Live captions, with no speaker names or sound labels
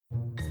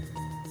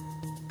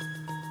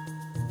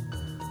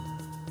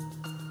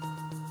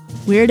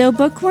Weirdo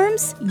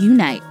bookworms,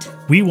 unite.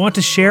 We want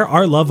to share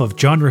our love of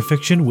genre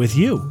fiction with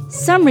you.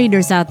 Some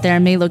readers out there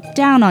may look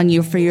down on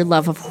you for your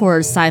love of horror,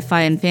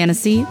 sci-fi, and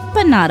fantasy,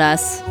 but not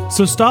us.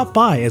 So stop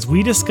by as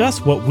we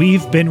discuss what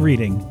we've been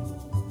reading.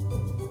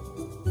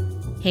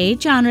 Hey,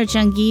 genre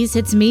junkies,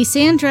 it's me,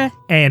 Sandra.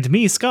 And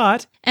me,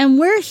 Scott. And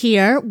we're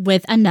here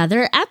with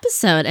another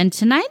episode. And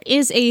tonight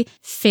is a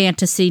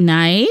fantasy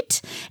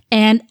night.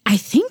 And I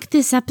think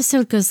this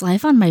episode goes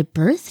live on my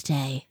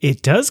birthday.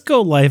 It does go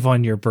live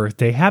on your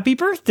birthday. Happy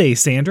birthday,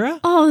 Sandra.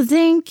 Oh,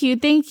 thank you.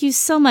 Thank you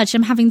so much.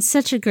 I'm having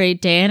such a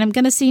great day. And I'm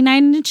going to see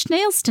 9 Inch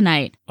Nails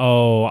tonight.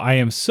 Oh, I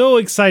am so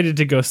excited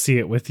to go see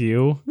it with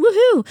you.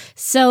 Woohoo!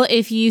 So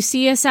if you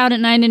see us out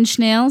at 9 Inch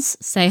Nails,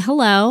 say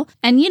hello.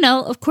 And,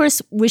 of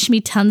course, wish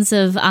me tons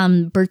of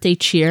birthday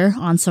cheer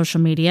on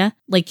social media,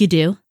 like you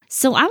do.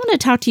 So I want to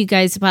talk to you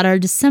guys about our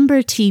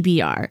December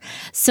TBR.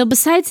 So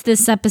besides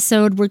this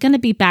episode, we're going to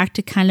be back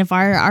to kind of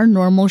our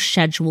normal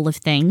schedule of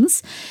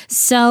things.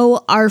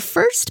 So our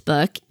first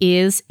book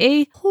is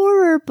a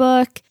horror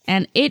book,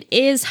 and it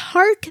is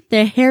Hark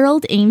the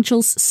Herald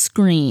Angels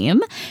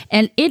Scream.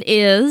 And it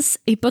is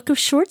a book of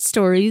short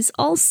stories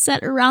all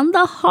set around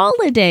the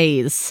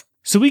holidays.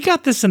 So we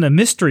got this in a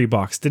mystery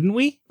box, didn't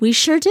we? We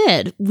sure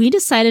did. We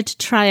decided to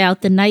try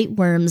out the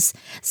Nightworms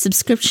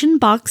subscription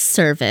box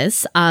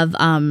service of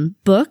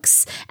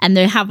books, and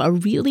they have a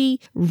really,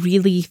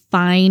 really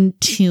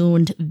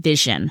fine-tuned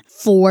vision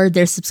for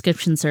their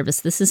subscription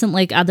service. This isn't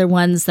like other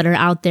ones that are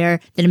out there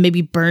that have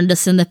maybe burned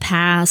us in the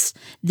past.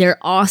 They're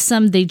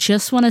awesome. They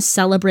just want to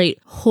celebrate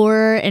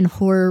horror and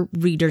horror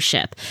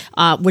readership,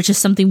 which is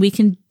something we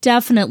can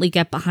definitely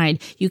get behind.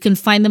 You can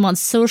find them on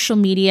social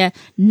media,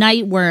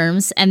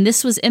 Nightworms, and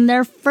this was in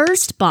their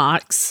first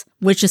box,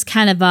 which is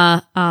kind of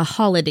a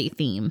holiday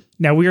theme.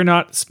 Now, we are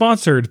not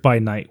sponsored by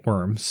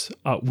Nightworms.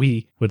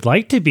 We would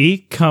like to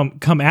be.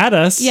 Come at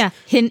us. Yeah,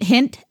 hint,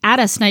 hint, at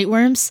us,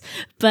 Nightworms.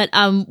 But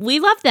we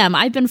love them.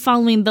 I've been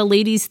following the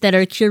ladies that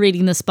are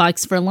curating this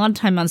box for a long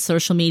time on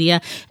social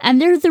media,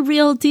 and they're the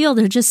real deal.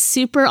 They're just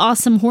super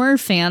awesome horror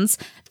fans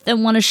that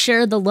want to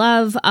share the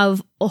love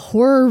of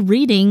horror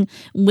reading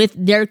with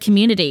their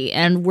community,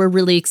 and we're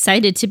really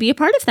excited to be a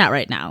part of that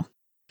right now.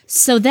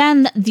 So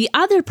then the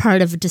other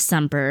part of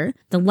December,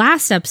 the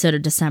last episode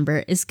of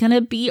December, is going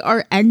to be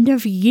our end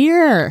of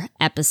year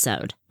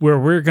episode, where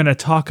we're going to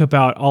talk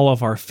about all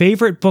of our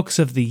favorite books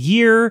of the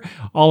year,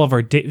 all of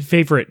our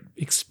favorite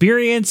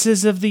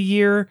experiences of the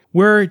year.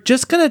 We're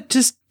just going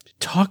to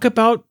talk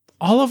about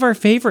all of our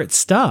favorite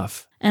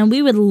stuff. And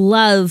we would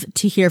love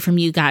to hear from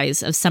you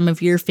guys of some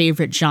of your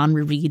favorite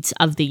genre reads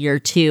of the year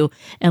too.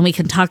 And we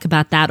can talk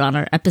about that on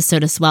our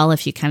episode as well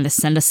if you kind of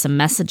send us some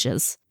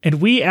messages. And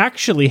we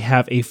actually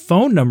have a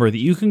phone number that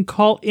you can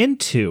call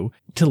into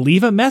to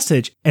leave a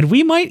message, and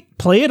we might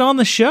play it on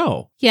the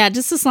show. Yeah,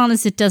 just as long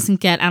as it doesn't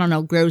get,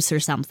 gross or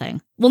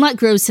something. Well, not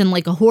gross in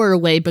like a horror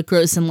way, but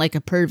gross in like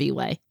a pervy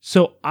way.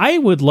 So I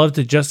would love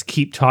to just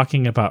keep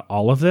talking about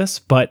all of this,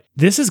 but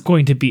this is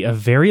going to be a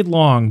very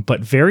long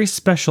but very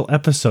special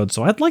episode,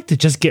 so I'd like to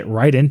just get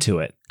right into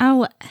it.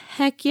 Oh,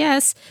 heck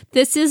yes.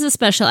 This is a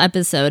special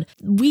episode.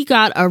 We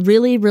got a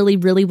really, really,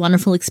 really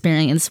wonderful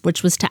experience,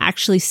 which was to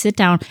actually sit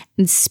down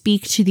and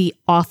speak to the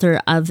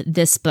author of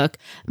this book,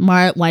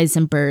 Marit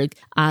Weisenberg.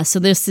 So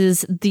this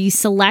is the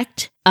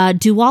select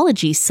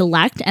duology,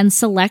 Select and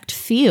Select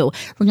Few.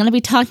 We're going to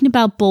be talking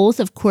about both.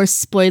 Of course,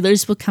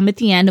 spoilers will come at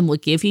the end and we'll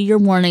give you your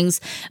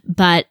warnings.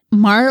 But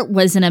Marit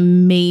was an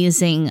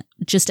amazing,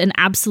 just an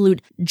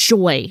absolute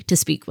joy to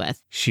speak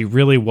with. She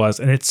really was.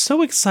 And it's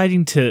so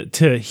exciting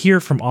to hear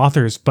from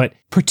authors, but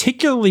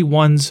particularly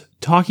ones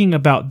talking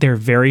about their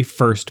very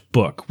first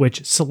book,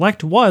 which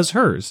Select was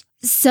hers.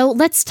 So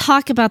let's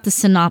talk about the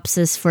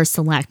synopsis for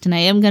Select, and I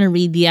am going to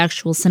read the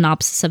actual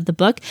synopsis of the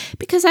book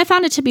because I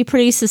found it to be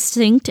pretty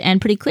succinct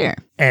and pretty clear.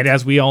 And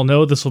as we all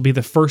know, this will be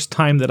the first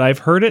time that I've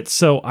heard it,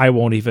 so I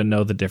won't even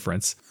know the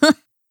difference.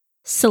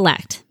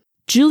 Select.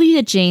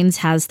 Julia Janes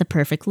has the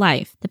perfect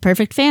life, the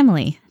perfect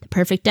family, the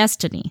perfect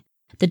destiny.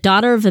 The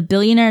daughter of a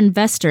billionaire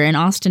investor in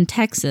Austin,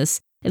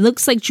 Texas, it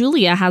looks like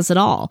Julia has it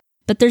all.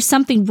 But there's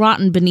something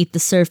rotten beneath the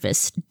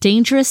surface,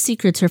 dangerous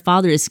secrets her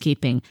father is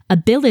keeping,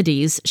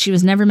 abilities she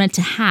was never meant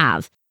to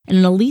have, and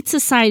an elite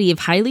society of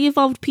highly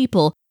evolved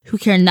people who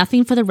care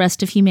nothing for the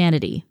rest of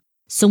humanity.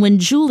 So when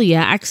Julia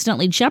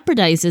accidentally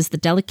jeopardizes the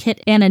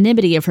delicate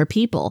anonymity of her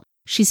people,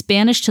 she's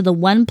banished to the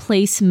one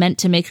place meant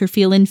to make her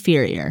feel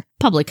inferior,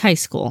 public high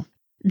school.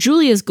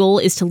 Julia's goal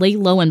is to lay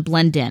low and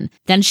blend in.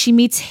 Then she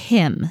meets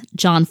him,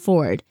 John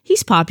Ford.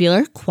 He's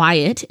popular,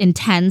 quiet,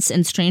 intense,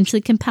 and strangely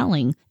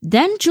compelling.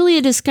 Then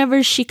Julia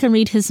discovers she can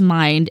read his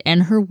mind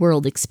and her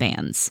world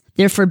expands.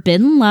 Their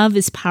forbidden love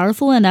is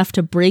powerful enough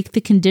to break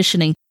the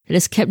conditioning that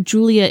has kept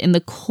Julia in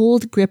the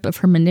cold grip of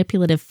her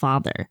manipulative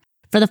father.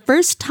 For the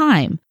first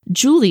time,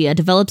 Julia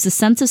develops a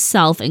sense of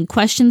self and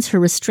questions her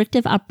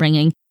restrictive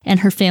upbringing and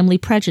her family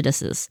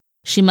prejudices.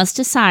 She must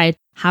decide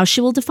how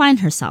she will define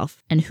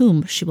herself and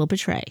whom she will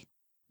betray.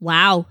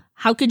 Wow,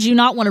 how could you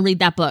not want to read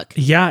that book?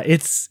 Yeah,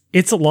 it's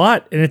a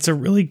lot, and it's a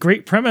really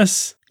great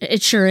premise.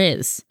 It sure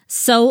is.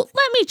 So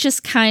let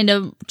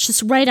me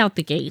just right out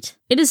the gate.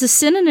 It is a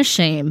sin and a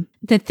shame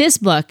that this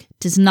book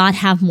does not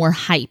have more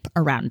hype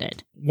around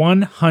it.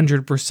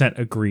 100%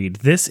 agreed.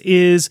 This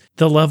is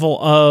the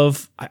level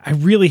of, I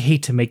really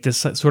hate to make this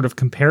sort of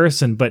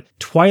comparison, but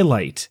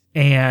Twilight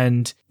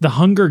and The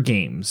Hunger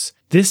Games.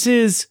 This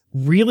is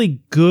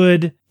really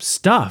good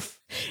stuff.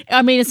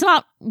 I mean, it's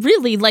not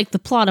really like the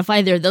plot of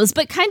either of those,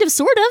 but kind of,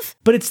 sort of.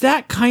 But it's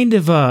that kind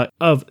of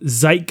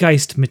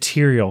zeitgeist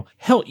material.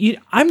 Hell,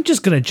 I'm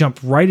just going to jump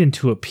right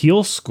into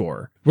appeal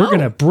score. We're going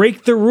to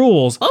break the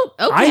rules. Oh,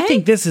 okay. I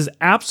think this is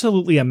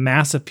absolutely a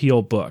mass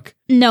appeal book.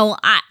 No,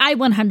 I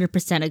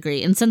 100%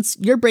 agree. And since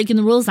you're breaking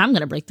the rules, I'm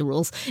going to break the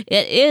rules.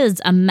 It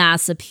is a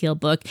mass appeal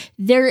book.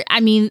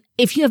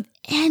 If you have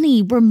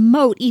any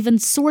remote, even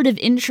sort of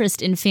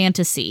interest in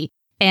fantasy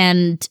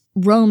and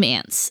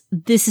romance,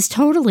 this is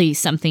totally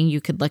something you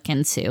could look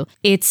into.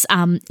 It's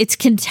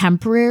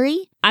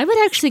contemporary. I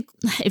would actually,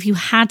 if you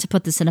had to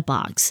put this in a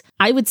box,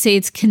 I would say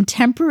it's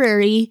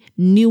contemporary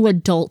new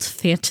adult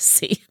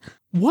fantasy.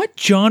 What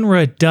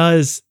genre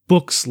does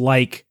books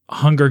like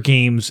Hunger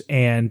Games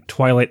and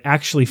Twilight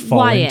actually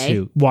fall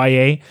into?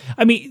 YA?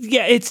 I mean,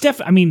 yeah, it's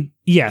definitely, I mean,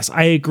 yes,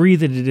 I agree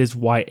that it is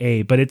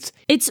YA, but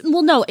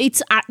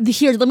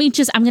here,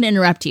 I'm going to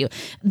interrupt you.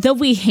 Though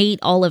we hate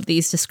all of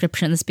these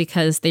descriptions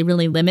because they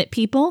really limit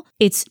people,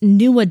 it's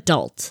new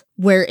adult,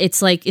 where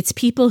it's like, it's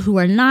people who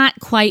are not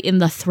quite in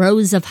the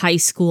throes of high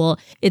school.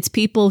 It's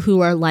people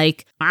who are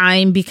like,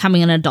 I'm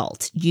becoming an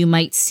adult. You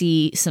might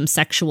see some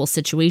sexual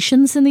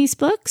situations in these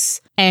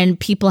books and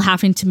people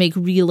having to make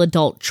real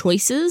adult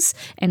choices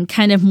and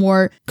kind of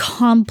more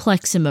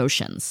complex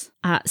emotions.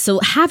 So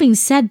having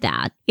said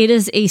that, it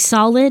is a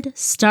solid,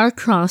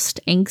 star-crossed,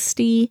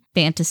 angsty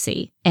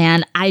fantasy.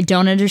 And I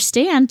don't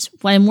understand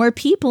why more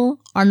people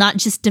are not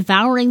just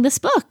devouring this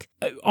book.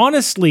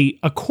 Honestly,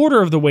 a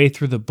quarter of the way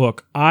through the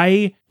book,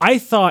 I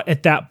thought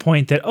at that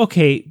point that,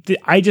 okay,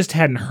 I just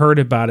hadn't heard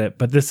about it,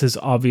 but this is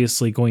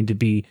obviously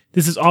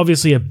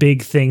a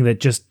big thing that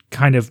just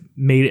kind of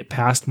made it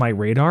past my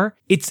radar.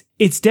 It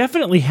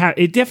definitely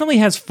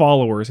has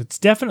followers. It's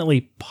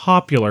definitely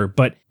popular,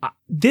 but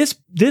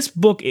this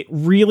book, it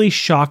really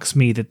shocks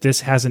me that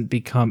this hasn't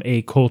become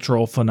a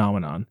cultural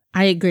phenomenon.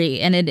 I agree,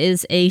 and it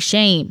is a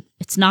shame.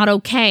 It's not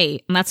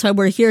okay, and that's why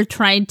we're here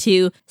trying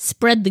to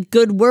spread the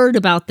good word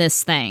about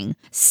this thing.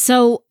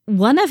 So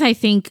one of, I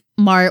think,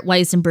 Marit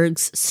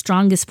Weisenberg's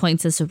strongest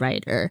points as a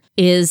writer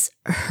is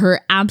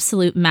her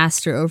absolute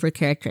master over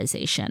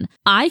characterization.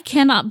 I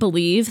cannot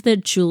believe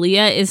that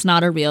Julia is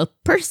not a real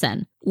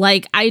person.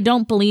 Like, I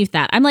don't believe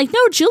that. I'm like,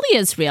 no, Julia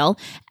is real.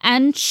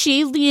 And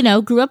she,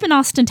 grew up in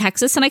Austin,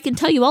 Texas, and I can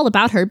tell you all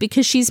about her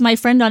because she's my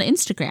friend on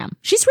Instagram.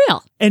 She's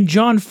real. And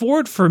John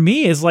Ford, for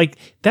me, is like,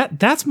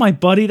 that's my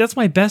buddy. That's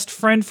my best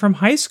friend from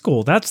high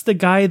school. That's the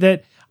guy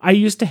that I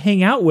used to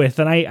hang out with,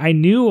 and I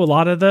knew a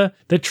lot of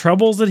the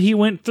troubles that he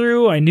went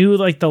through. I knew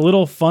like the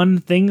little fun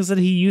things that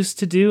he used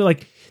to do.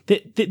 Like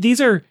these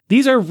are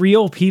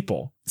real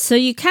people. So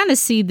you kind of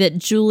see that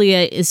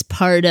Julia is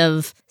part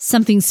of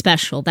something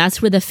special. That's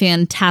where the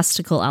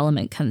fantastical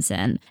element comes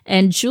in.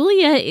 And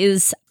Julia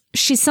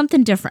she's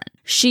something different.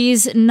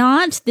 She's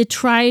not the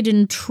tried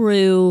and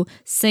true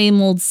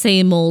same old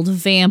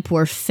vamp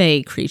or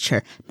fae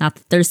creature. Not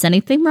that there's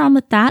anything wrong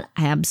with that.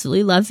 I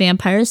absolutely love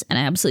vampires and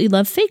I absolutely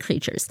love fae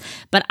creatures.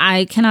 But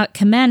I cannot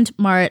commend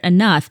Marit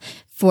enough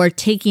for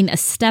taking a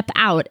step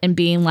out and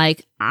being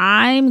like,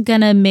 I'm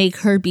gonna make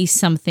her be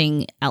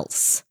something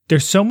else.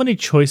 There's so many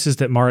choices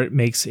that Marit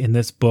makes in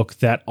this book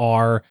that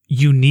are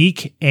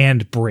unique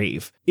and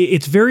brave.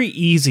 It's very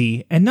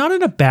easy, and not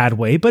in a bad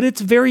way, but it's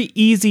very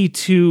easy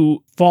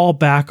to fall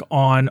back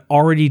on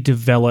already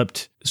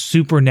developed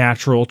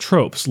supernatural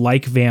tropes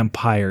like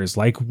vampires,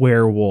 like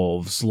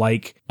werewolves,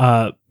 like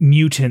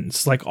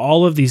mutants, like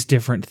all of these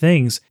different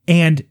things.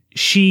 And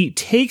she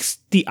takes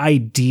the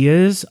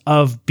ideas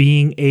of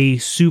being a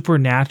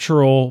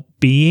supernatural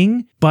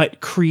being, but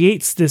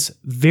creates this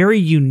very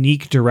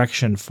unique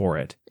direction for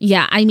it.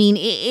 Yeah, I mean,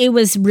 it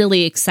was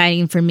really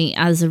exciting for me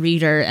as a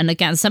reader, and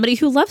again, somebody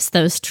who loves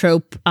those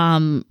trope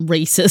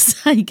races,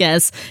 I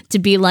guess, to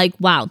be like,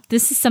 wow,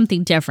 this is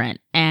something different,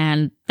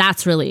 and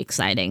that's really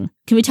exciting.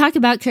 Can we talk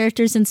about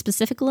characters in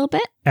specific a little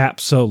bit?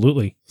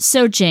 Absolutely.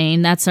 So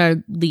Jane, that's our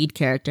lead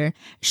character.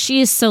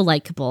 She is so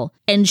likable,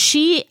 and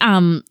she,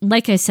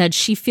 like I said,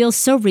 she feels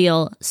so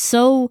real,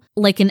 so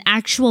like an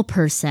actual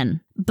person.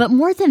 But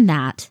more than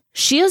that,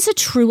 she is a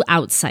true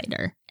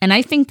outsider. And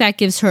I think that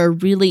gives her a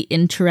really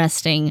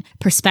interesting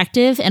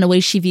perspective and a way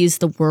she views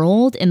the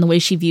world and the way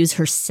she views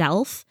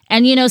herself.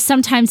 And,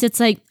 sometimes it's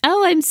like,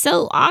 oh, I'm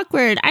so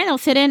awkward. I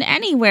don't fit in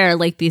anywhere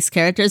like these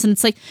characters. And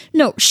it's like,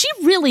 no, she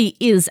really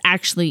is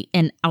actually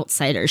an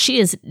outsider. She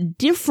is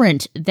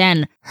different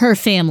than her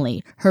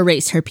family, her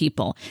race, her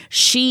people.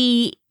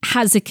 She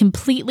has a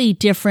completely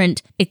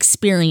different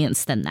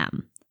experience than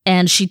them.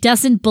 And she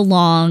doesn't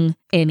belong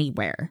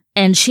anywhere.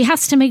 And she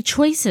has to make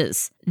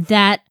choices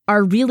that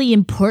are really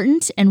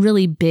important and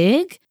really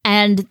big.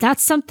 And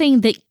that's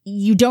something that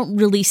you don't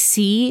really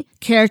see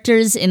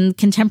characters in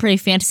contemporary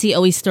fantasy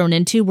always thrown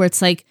into, where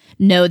it's like,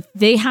 no,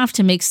 they have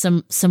to make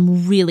some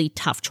really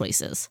tough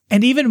choices.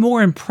 And even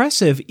more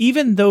impressive,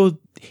 even though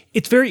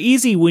it's very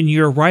easy when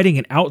you're writing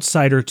an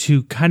outsider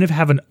to kind of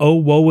have an oh,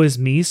 woe is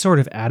me sort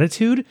of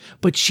attitude,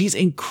 but she's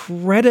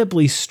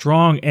incredibly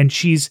strong and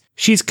she's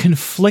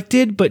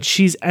conflicted, but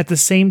she's at the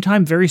same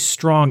time very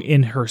strong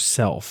in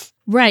herself.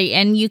 Right.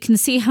 And you can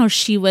see how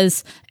she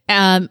was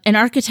an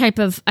archetype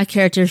of a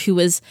character who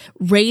was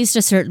raised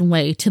a certain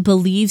way, to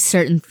believe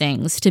certain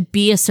things, to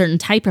be a certain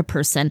type of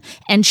person.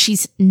 And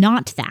she's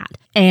not that.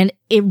 And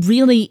it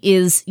really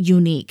is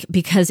unique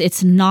because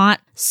it's not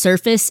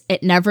surface.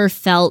 It never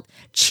felt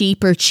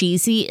cheap or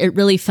cheesy. It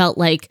really felt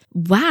like,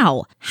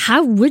 wow,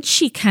 how would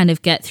she kind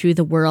of get through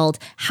the world?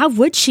 How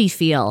would she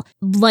feel?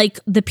 Like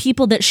the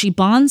people that she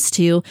bonds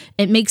to,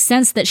 it makes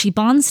sense that she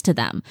bonds to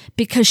them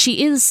because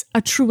she is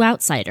a true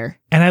outsider.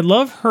 And I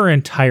love her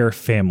entire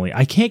family.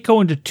 I can't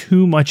go into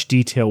too much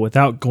detail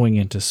without going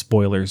into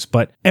spoilers,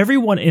 but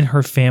everyone in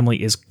her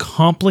family is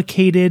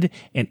complicated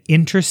and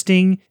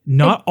interesting,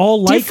 not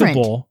all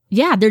likable.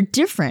 Yeah, they're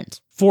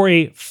different. For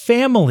a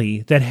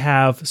family that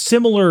have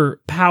similar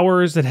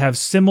powers, that have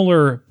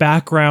similar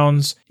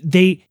backgrounds,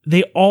 they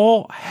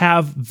all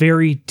have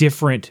very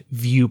different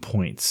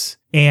viewpoints.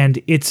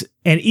 And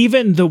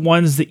even the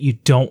ones that you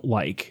don't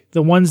like,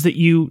 the ones that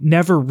you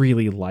never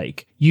really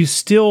like, you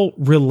still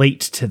relate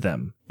to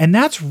them. And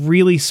that's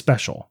really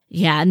special.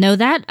 Yeah, no,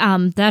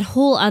 that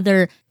whole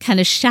other kind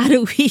of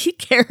shadowy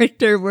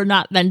character we're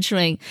not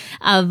mentioning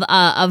of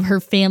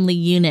her family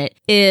unit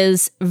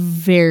is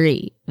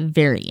very,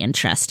 very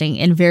interesting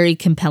and very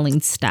compelling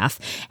stuff.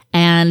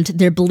 And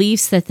their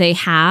beliefs that they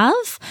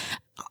have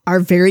are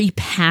very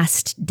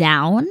passed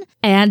down,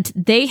 and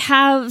they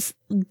have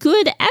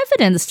good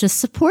evidence to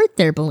support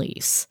their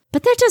beliefs.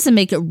 But that doesn't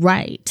make it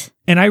right.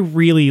 And I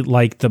really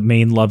like the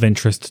main love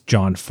interest,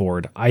 John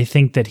Ford. I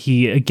think that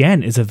he,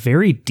 again, is a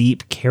very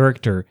deep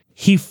character.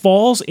 He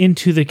falls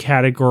into the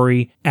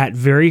category at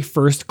very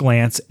first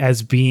glance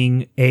as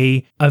being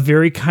a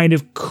very kind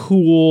of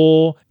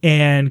cool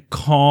and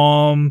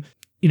calm,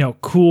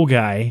 cool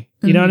guy.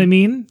 You know what I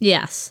mean?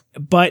 Yes.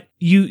 But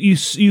you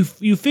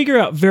figure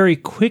out very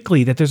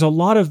quickly that there's a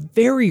lot of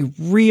very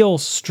real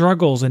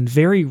struggles and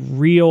very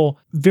real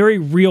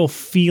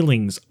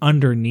feelings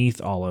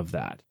underneath all of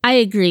that. I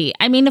agree.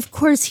 I mean, of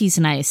course he's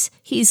nice.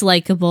 He's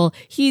likable.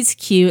 He's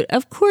cute.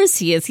 Of course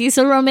he is. He's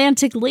a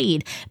romantic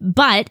lead.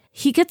 But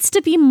he gets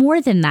to be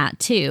more than that,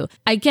 too.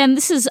 Again,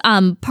 this is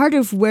part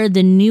of where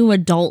the new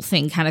adult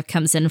thing kind of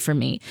comes in for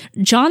me.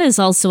 John is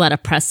also at a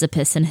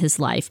precipice in his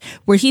life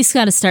where he's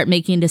got to start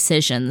making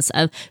decisions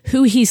of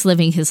who he's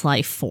living his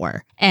life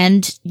for.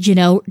 And,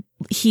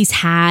 he's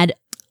had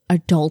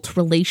adult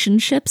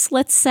relationships,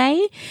 let's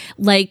say.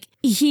 Like,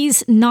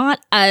 he's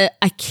not a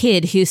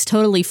kid who's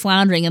totally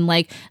floundering and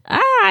like,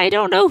 I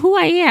don't know who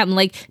I am.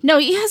 Like, no,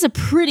 he has a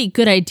pretty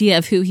good idea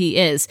of who he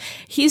is.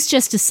 He's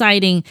just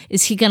deciding,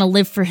 is he going to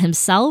live for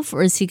himself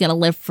or is he going to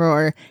live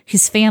for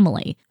his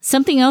family?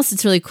 Something else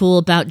that's really cool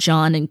about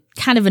John, and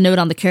kind of a note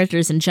on the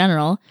characters in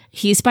general,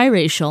 he's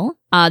biracial.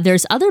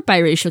 There's other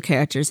biracial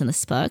characters in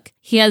this book.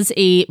 He has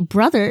a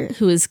brother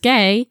who is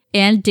gay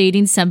and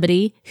dating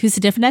somebody who's a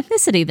different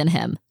ethnicity than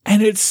him.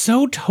 And it's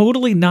so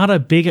totally not a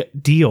big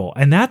deal.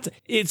 And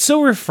it's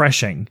so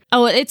refreshing.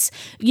 Oh, it's,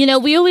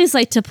 we always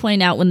like to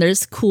point out when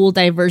there's cool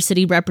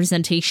diversity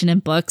representation in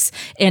books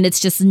and it's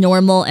just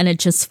normal and it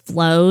just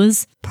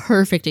flows.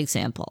 Perfect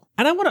example.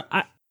 And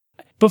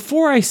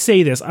before I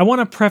say this, I want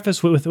to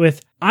preface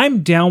with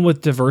I'm down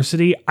with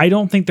diversity. I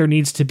don't think there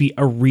needs to be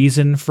a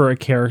reason for a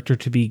character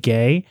to be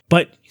gay.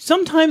 But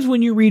sometimes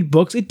when you read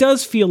books, it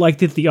does feel like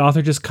that the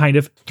author just kind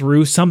of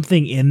threw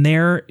something in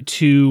there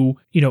to,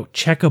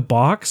 check a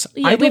box.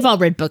 Yeah, we've all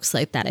read books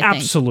like that, I think.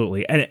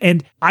 Absolutely.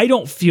 And I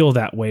don't feel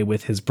that way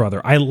with his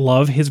brother. I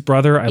love his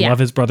brother. I love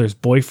his brother's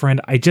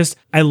boyfriend.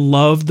 I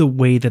love the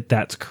way that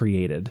that's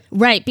created.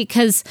 Right,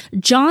 because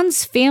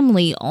John's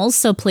family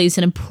also plays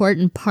an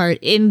important part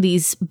in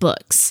these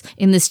books,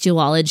 in this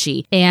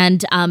duology.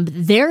 And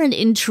they're an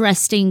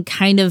interesting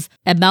kind of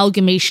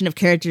amalgamation of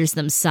characters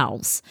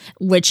themselves,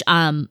 which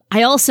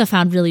I also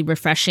found really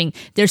refreshing.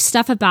 There's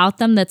stuff about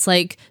them that's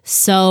like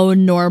so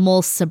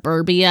normal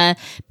suburbia,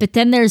 but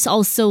then there's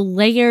also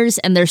layers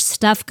and there's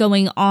stuff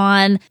going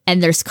on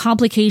and there's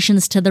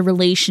complications to the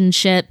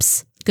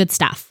relationships. Good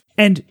stuff.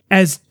 And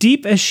as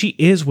deep as she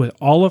is with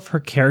all of her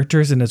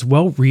characters and as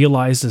well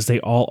realized as they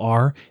all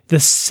are, the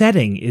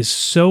setting is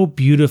so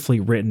beautifully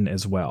written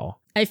as well.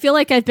 I feel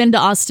like I've been to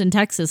Austin,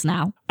 Texas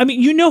now. I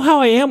mean, you know how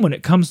I am when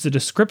it comes to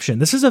description.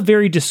 This is a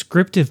very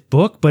descriptive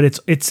book, but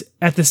it's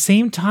at the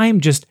same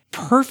time just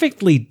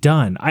perfectly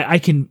done. I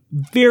can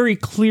very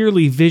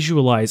clearly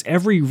visualize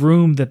every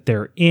room that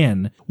they're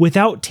in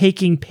without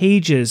taking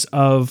pages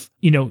of,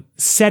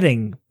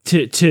 setting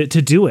to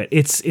do it.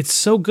 It's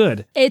so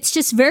good. It's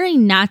just very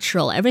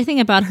natural. Everything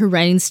about her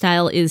writing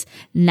style is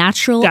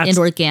natural and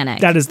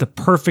organic. That is the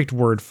perfect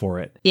word for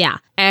it. Yeah.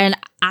 And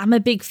I'm a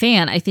big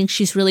fan. I think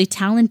she's really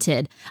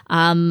talented.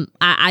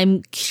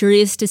 I'm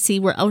curious to see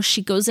where else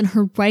she goes in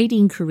her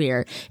writing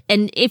career.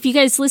 And if you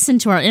guys listen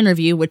to our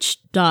interview, which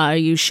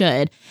you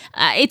should,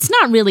 it's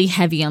not really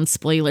heavy on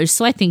spoilers,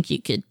 so I think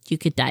you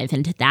could dive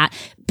into that.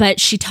 But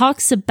she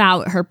talks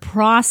about her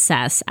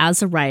process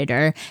as a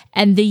writer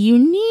and the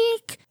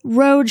unique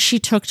road she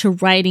took to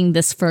writing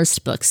this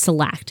first book,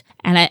 Select.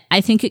 And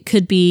I think it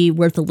could be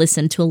worth a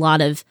listen to a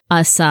lot of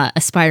us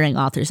aspiring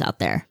authors out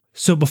there.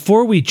 So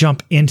before we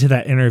jump into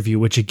that interview,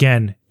 which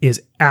again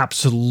is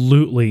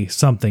absolutely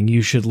something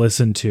you should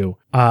listen to,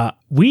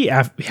 we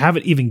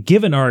haven't even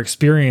given our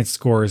experience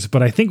scores,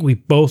 but I think we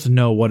both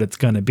know what it's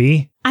going to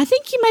be. I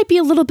think you might be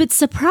a little bit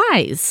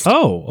surprised.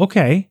 Oh,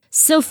 okay.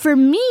 So for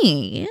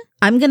me,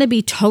 I'm going to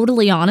be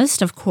totally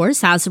honest, of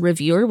course, as a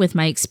reviewer with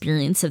my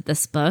experience of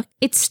this book.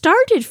 It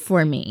started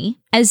for me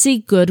as a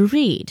good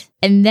read.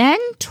 And then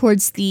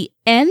towards the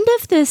end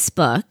of this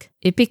book,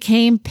 it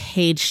became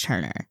page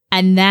turner.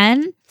 And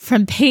then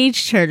from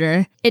page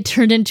turner, it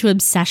turned into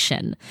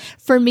obsession.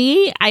 For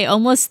me, I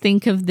almost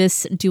think of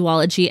this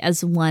duology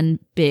as one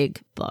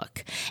big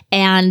book.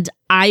 And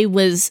I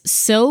was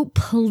so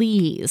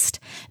pleased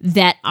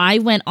that I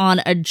went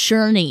on a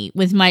journey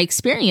with my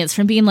experience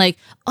from being like,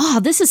 oh,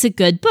 this is a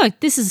good book,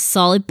 this is a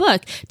solid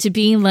book, to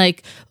being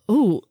like,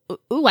 ooh,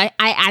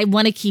 I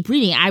want to keep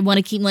reading. I want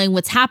to keep knowing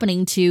what's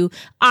happening to.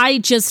 I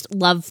just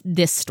love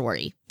this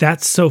story.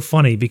 That's so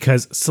funny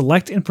because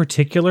Select in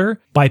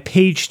particular, by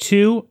page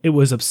 2, it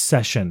was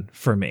obsession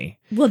for me.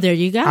 Well, there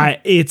you go.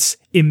 It's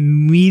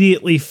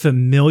immediately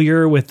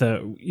familiar with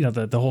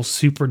the whole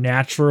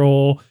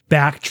supernatural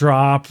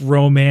backdrop,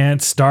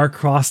 romance,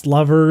 star-crossed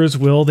lovers,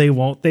 will they,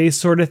 won't they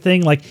sort of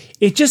thing. Like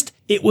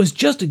it was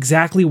just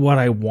exactly what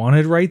I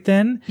wanted right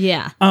then.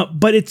 Yeah.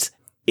 But it's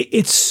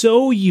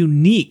so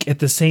unique at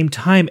the same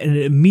time, and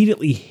it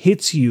immediately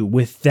hits you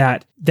with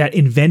that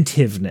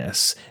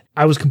inventiveness.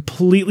 I was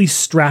completely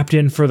strapped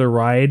in for the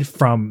ride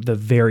from the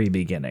very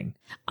beginning.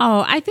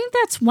 Oh, I think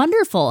that's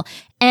wonderful.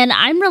 And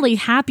I'm really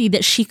happy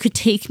that she could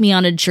take me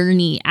on a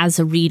journey as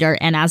a reader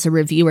and as a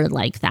reviewer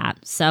like that.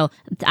 So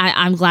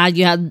I'm glad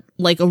you had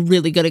like a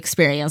really good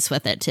experience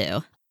with it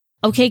too.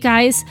 Okay,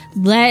 guys,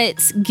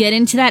 let's get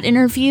into that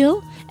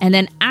interview. And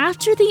then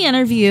after the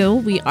interview,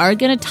 we are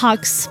going to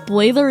talk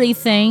spoilery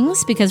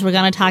things because we're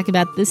going to talk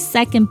about the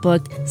second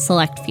book,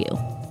 Select Few.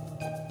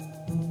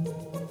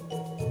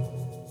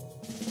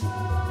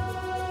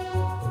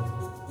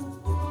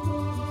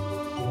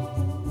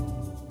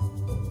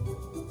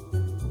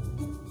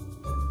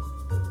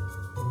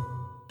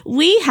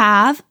 We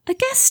have a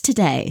guest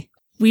today.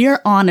 We are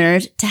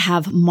honored to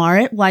have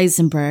Marit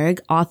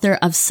Weisenberg, author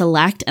of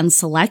Select and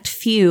Select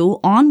Few,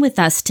 on with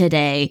us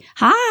today.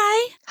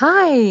 Hi.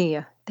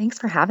 Hi. Thanks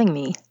for having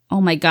me. Oh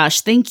my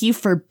gosh, thank you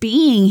for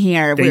being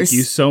here. Thank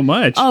you so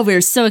much. Oh,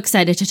 we're so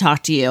excited to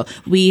talk to you.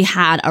 We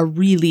had a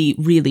really,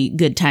 really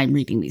good time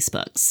reading these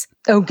books.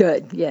 Oh,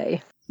 good.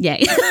 Yay.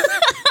 Yay.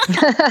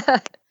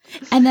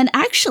 And then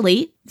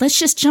actually, let's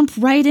just jump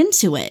right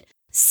into it.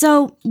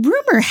 So,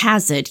 rumor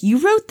has it, you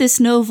wrote you wrote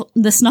this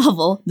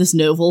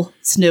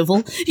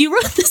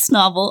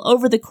novel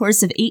over the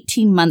course of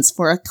 18 months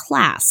for a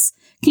class.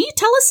 Can you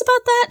tell us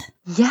about that?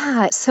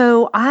 Yeah.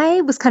 So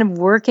I was kind of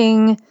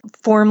working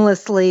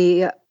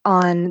formlessly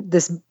on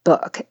this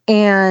book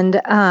and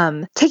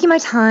taking my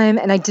time,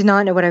 and I did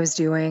not know what I was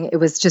doing. It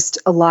was just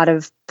a lot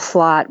of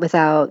plot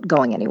without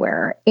going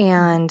anywhere.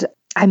 And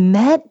I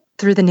met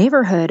through the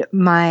neighborhood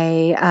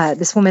my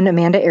this woman,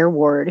 Amanda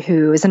Airward,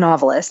 who is a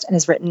novelist and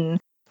has written,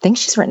 I think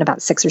she's written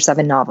about 6 or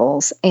 7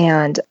 novels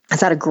and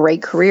has had a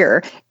great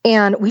career.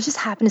 And we just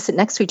happened to sit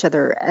next to each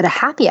other at a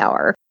happy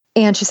hour.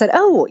 And she said,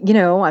 oh,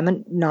 I'm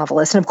a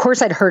novelist. And of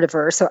course I'd heard of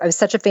her. So I was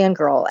such a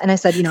fangirl. And I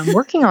said, I'm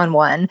working on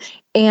one.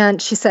 And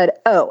she said,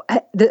 oh,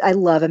 I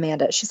love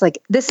Amanda. She's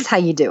like, this is how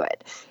you do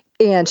it.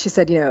 And she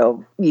said,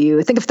 you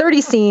think of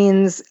 30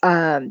 scenes,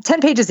 10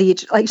 pages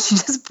each. Like, she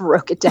just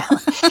broke it down.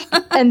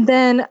 And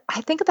then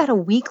I think about a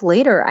week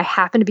later, I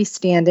happened to be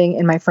standing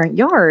in my front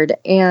yard,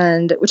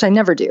 and which I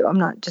never do. I'm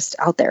not just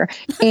out there.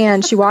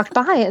 And she walked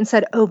by and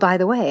said, oh, by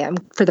the way,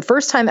 for the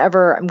first time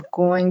ever, I'm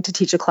going to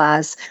teach a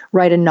class,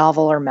 write a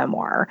novel or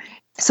memoir.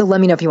 So let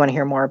me know if you want to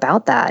hear more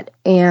about that.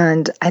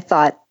 And I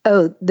thought,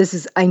 oh,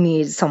 I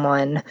need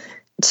someone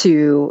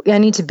I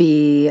need to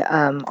be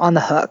on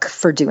the hook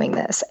for doing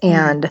this.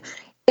 And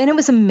it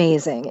was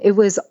amazing. It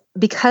was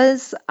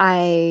because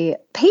I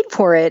paid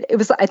for it.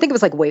 I think it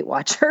was like Weight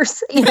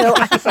Watchers.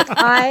 I was like,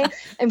 I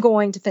am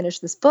going to finish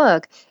this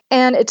book.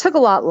 And it took a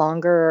lot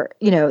longer,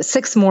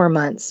 6 more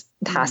months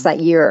past that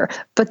year.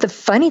 But the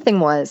funny thing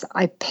was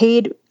I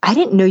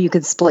didn't know you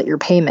could split your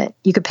payment.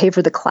 You could pay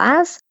for the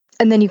class,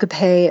 and then you could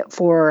pay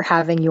for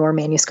having your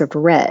manuscript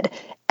read.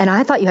 And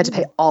I thought you had to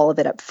pay all of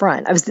it up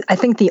front. I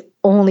think, the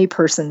only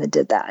person that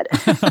did that.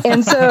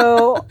 And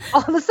so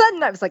all of a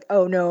sudden I was like,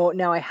 oh no,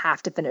 now I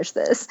have to finish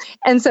this.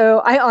 And so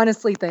I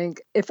honestly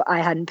think if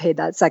I hadn't paid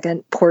that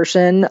second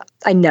portion,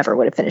 I never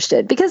would have finished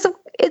it because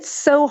it's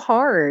so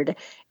hard.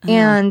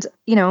 And,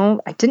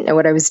 I didn't know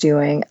what I was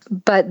doing,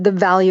 but the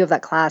value of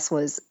that class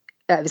was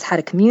I had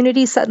a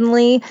community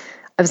suddenly.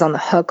 I was on the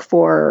hook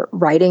for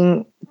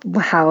writing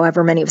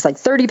however many, it was like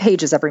 30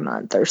 pages every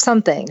month or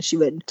something she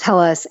would tell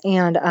us.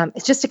 And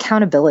it's just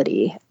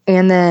accountability.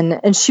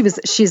 And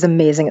she's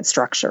amazing at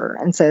structure.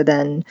 And so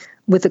then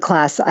with the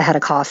class, I had a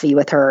coffee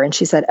with her and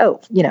she said,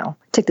 oh,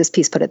 take this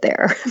piece, put it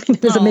there.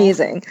 It was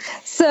amazing.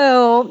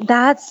 So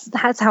that's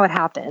how it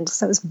happened.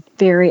 So it was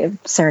very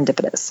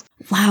serendipitous.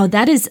 Wow,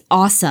 that is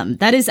awesome.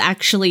 That is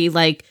actually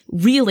like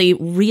really,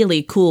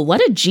 really cool.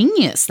 What a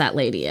genius that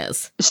lady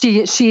is.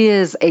 She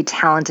is a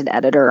talented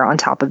editor on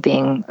top of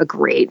being a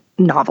great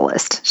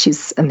novelist.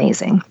 She's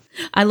amazing.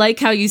 I like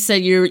how you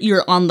said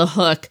you're on the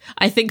hook.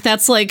 I think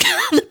that's like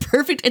the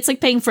perfect, it's like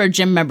paying for a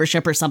gym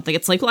membership or something.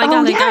 It's like, well, I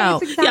gotta go.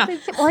 It's exactly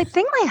the same. Well, I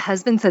think my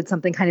husband said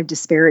something kind of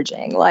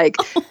disparaging, like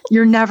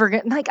you're never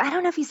going to, like, I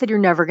don't know if he said you're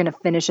never going to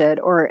finish it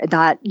or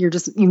that you're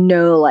just,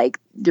 like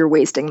you're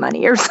wasting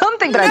money or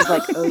something. But I was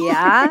like, oh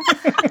yeah.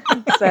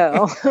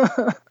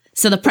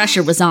 So the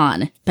pressure was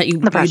on, but you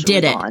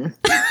did it.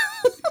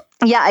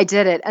 Yeah, I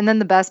did it. And then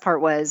the best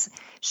part was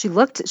she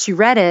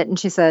read it and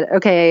she said,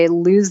 okay,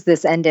 lose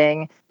this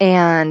ending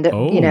and,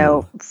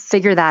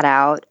 figure that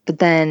out. But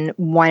then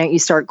why don't you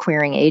start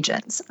querying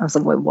agents? I was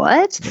like, wait,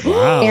 what?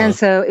 Wow. And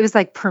so it was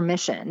like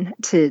permission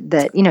to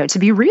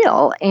be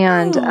real.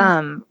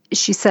 And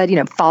she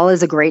said, fall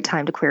is a great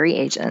time to query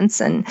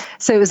agents. And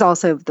so it was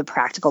also the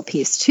practical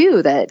piece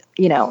too that,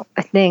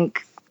 I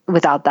think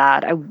without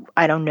that,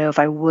 I don't know if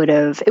it would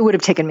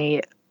have taken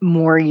me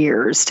more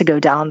years to go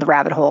down the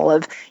rabbit hole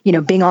of,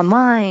 being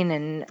online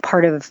and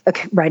part of a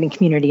writing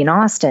community in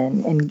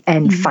Austin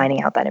and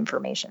finding out that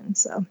information.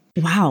 So,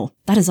 wow,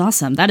 that is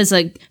awesome. That's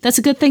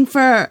a good thing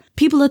for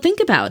people to think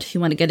about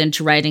who want to get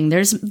into writing.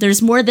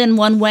 There's more than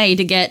one way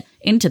to get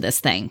into this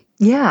thing.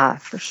 Yeah,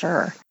 for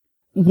sure.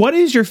 What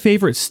is your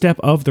favorite step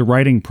of the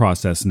writing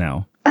process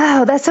now?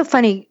 Oh, that's so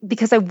funny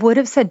because I would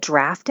have said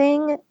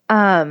drafting.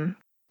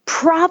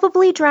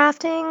 Probably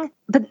drafting,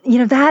 but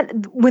that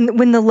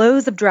when the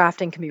lows of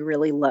drafting can be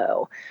really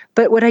low.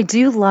 But what I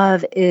do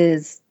love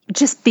is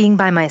just being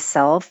by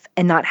myself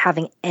and not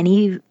having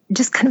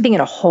just kind of being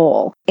in a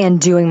hole and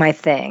doing my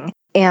thing.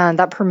 And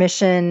that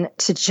permission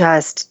to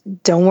just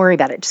don't worry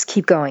about it. Just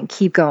keep going,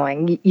 keep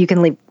going. You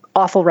can leave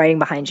awful writing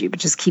behind you, but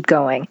just keep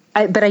going.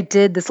 But I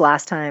did this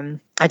last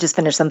time. I just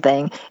finished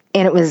something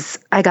and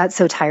I got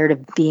so tired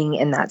of being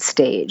in that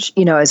stage.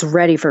 I was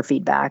ready for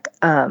feedback.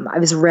 I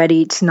was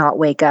ready to not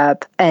wake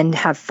up and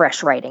have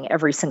fresh writing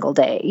every single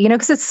day,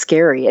 because it's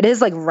scary. It is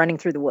like running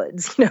through the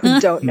woods, you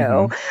don't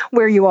know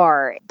where you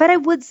are. But I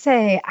would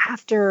say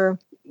after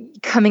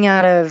coming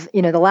out of,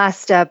 the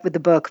last step with the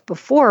book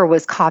before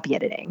was copy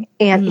editing.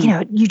 And,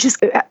 you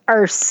just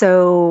are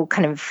so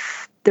kind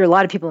of, there are a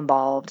lot of people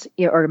involved,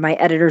 or my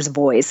editor's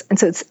voice. And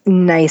so it's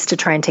nice to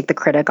try and take the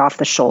critic off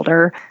the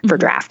shoulder for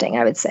drafting,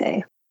 I would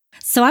say.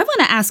 So I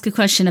want to ask a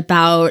question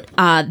about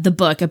the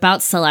book,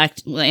 about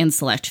Select and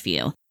Select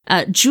Few.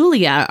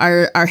 Julia,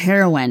 our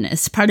heroine,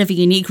 is part of a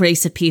unique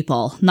race of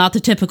people, not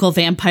the typical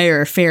vampire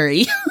or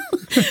fairy.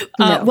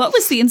 No. What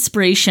was the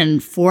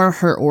inspiration for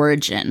her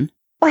origin?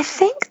 Well, I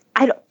think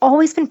I'd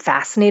always been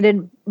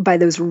fascinated by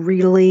those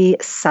really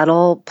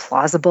subtle,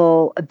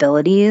 plausible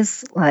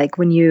abilities. Like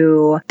when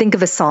you think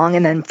of a song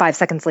and then 5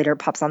 seconds later it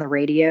pops on the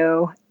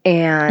radio.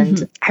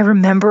 And I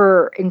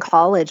remember in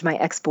college, my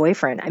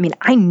ex-boyfriend,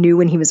 I knew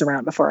when he was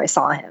around before I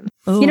saw him.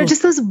 Oh.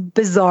 Just those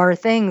bizarre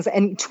things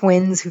and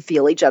twins who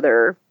feel each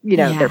other,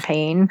 their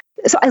pain.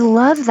 So I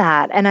love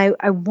that. And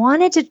I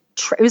wanted to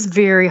try, it was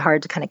very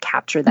hard to kind of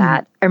capture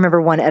that. I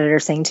remember one editor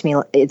saying to me,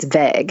 it's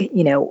vague,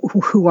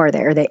 who are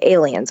they? Are they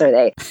aliens? Are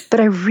they? But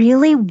I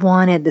really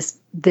wanted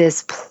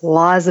this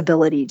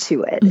plausibility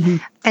to it.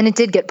 And it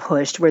did get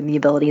pushed where the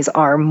abilities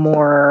are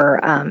more,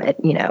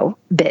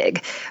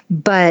 big.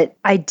 But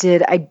I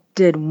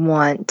did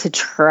want to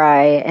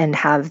try and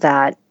have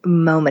that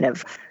moment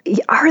of,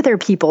 are there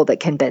people that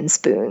can bend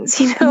spoons?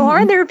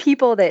 Are there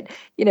people that,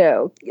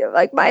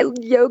 like my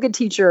yoga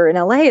teacher in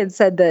LA had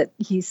said that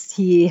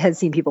he has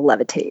seen people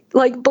levitate.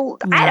 Like,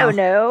 I don't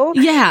know.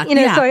 Yeah.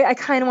 So I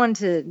kind of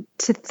wanted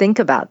to think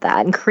about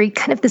that and create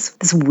kind of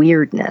this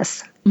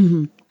weirdness.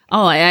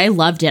 Oh, I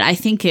loved it. I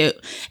think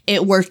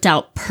it worked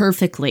out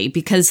perfectly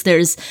because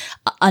there's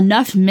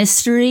enough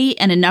mystery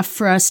and enough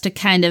for us to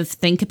kind of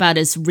think about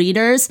as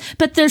readers,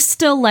 but there's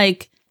still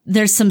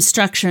there's some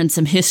structure and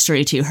some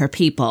history to her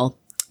people.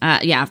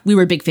 We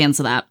were big fans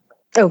of that.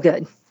 Oh,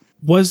 good.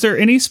 Was there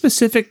any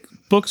specific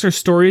books or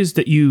stories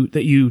that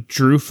you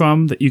drew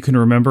from that you can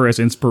remember as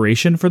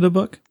inspiration for the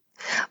book?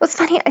 Well, it's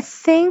funny. I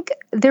think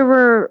there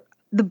were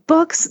the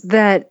books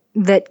that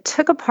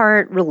took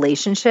apart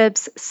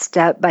relationships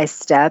step by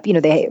step.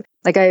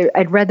 Like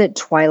I'd read that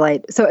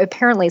Twilight. So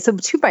apparently, so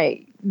two of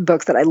my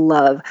books that I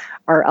love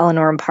are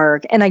Eleanor and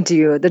Park, and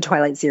the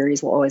Twilight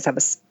series will always have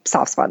a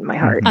soft spot in my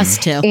heart. Us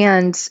too.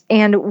 And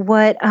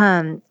what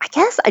I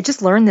guess I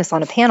just learned this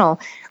on a panel.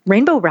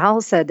 Rainbow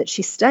Rowell said that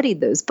she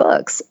studied those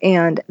books,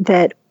 and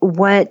that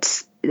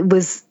what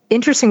was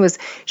interesting was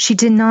she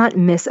did not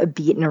miss a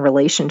beat in a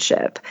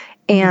relationship,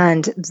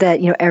 and that,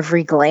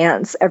 every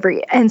glance,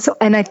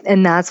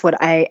 and that's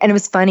what and it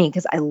was funny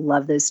because I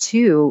love those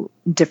two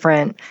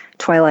different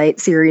Twilight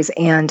series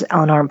and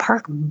Eleanor and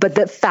Park, but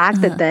the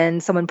fact that then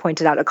someone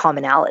pointed out a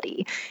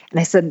commonality, and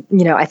I said,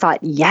 I thought,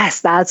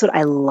 yes, that's what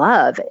I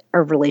love,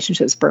 our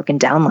relationships broken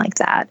down like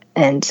that,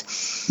 and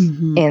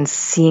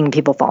seeing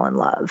people fall in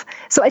love.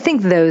 So I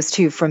think those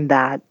two from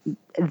that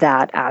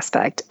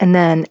aspect, and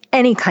then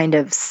any kind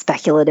of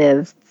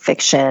speculative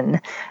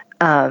fiction,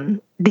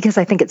 because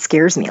I think it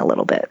scares me a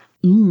little bit.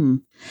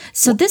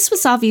 So this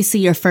was obviously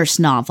your first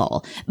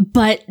novel,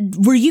 but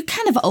were you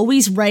kind of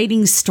always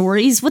writing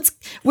stories?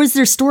 Was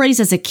there stories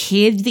as a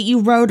kid that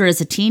you wrote or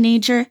as a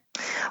teenager?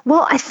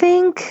 Well, I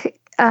think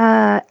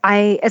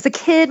as a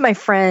kid, my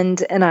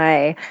friend and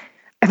I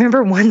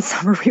remember one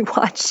summer we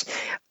watched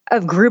a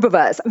group of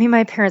us. I mean,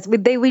 my parents,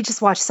 we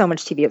just watched so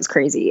much TV. It was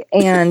crazy.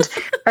 And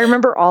I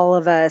remember all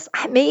of us,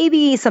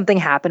 maybe something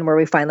happened where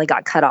we finally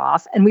got cut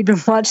off, and we'd been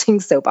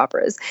watching soap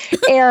operas.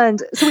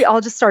 And so we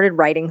all just started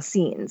writing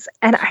scenes.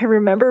 And I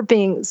remember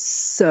being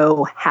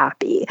so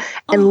happy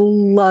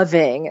and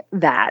loving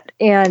that.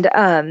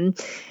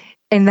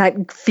 And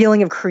that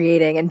feeling of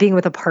creating and being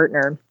with a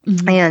partner.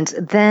 And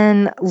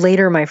then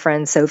later, my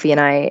friend Sophie and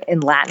I,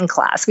 in Latin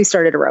class, we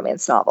started a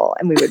romance novel,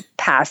 and we would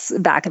pass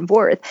back and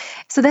forth.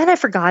 So then I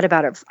forgot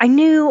about it.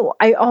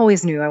 I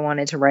always knew I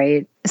wanted to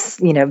write,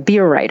 be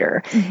a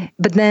writer.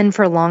 But then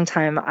for a long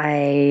time,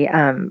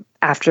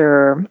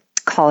 after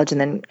college, and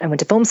then I went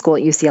to film school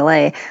at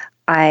UCLA,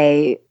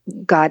 I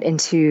got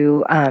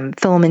into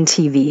film and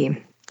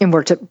TV, and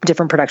worked at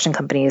different production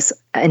companies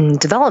in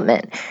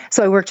development.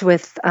 So I worked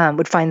with,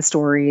 would find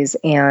stories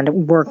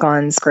and work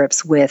on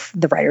scripts with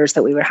the writers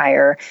that we would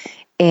hire,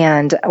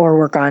 or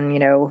work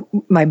on,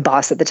 my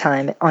boss at the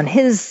time on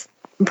his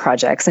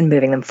projects and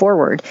moving them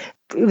forward.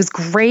 It was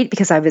great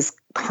because I was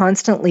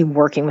constantly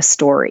working with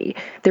story.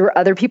 There were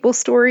other people's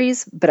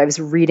stories, but I was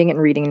reading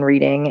and reading and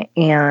reading.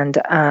 And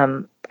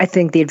I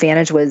think the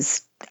advantage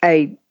was,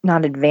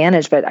 not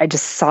advantage, but I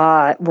just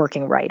saw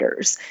working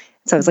writers.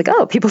 So I was like,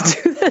 oh, people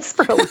do this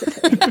for a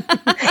living,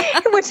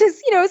 which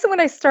is, so when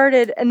I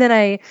started, and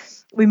then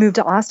we moved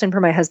to Austin for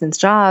my husband's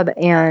job.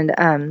 And,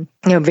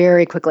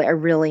 very quickly, I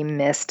really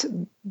missed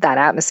that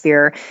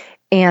atmosphere.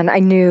 And I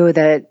knew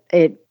that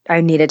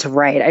I needed to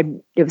write.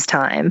 It was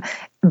time.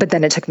 But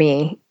then it took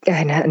me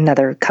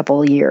another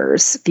few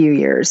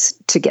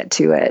years to get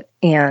to it.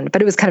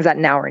 But it was kind of that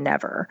now or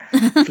never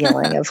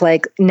feeling of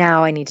like,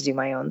 now I need to do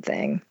my own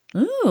thing.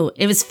 Ooh,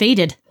 it was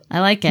fated. I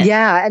like it.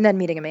 Yeah. And then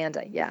meeting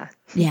Amanda. Yeah.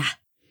 Yeah.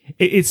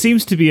 It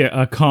seems to be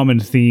a common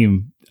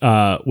theme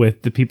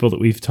with the people that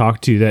we've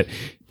talked to, that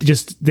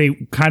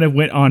they kind of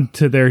went on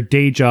to their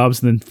day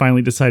jobs and then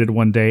finally decided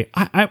one day,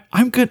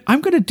 I'm going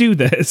to do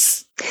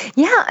this.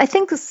 Yeah. I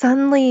think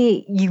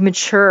suddenly you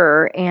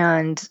mature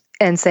and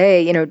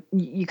say,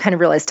 you kind of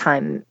realize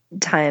time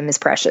is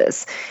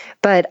precious.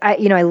 But I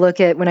look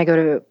at, when I go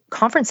to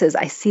conferences,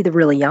 I see the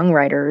really young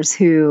writers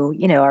who,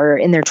 are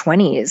in their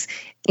 20s,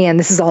 and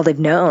this is all they've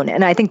known.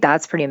 And I think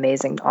that's pretty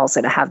amazing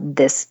also, to have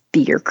this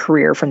be your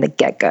career from the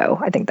get-go.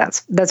 I think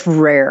that's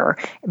rare,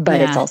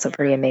 but It's also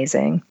pretty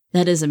amazing.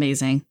 That is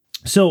amazing.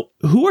 So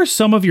who are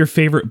some of your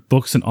favorite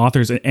books and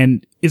authors?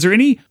 And is there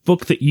any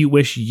book that you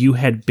wish you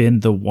had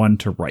been the one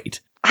to write?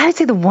 I would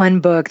say the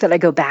one book that I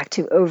go back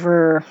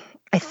to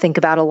I think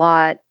about a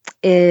lot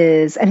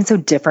is, and it's so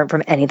different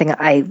from anything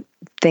I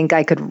think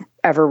I could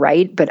ever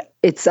write, but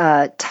it's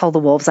Tell the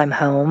Wolves I'm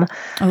Home.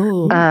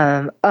 Oh.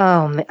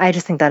 I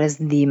just think that is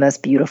the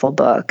most beautiful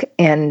book.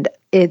 And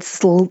it's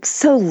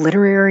so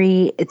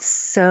literary. It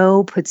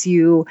so puts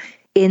you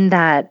in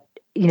that,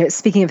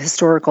 speaking of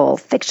historical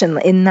fiction,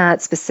 in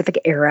that specific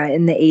era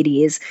in the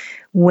 80s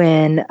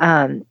when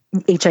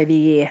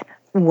HIV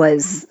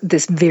was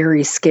this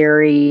very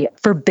scary,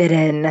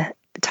 forbidden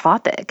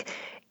topic.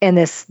 And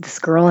this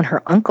girl and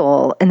her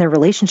uncle and their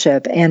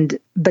relationship,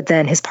 but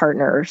then his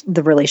partner,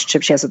 the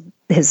relationship she has with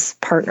his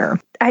partner,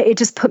 it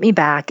just put me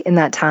back in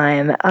that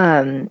time.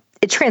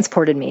 It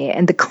transported me,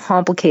 and the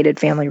complicated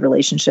family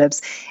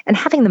relationships, and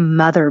having the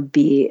mother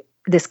be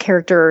this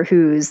character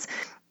who's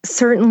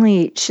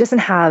certainly, she doesn't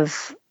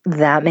have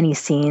that many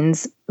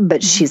scenes,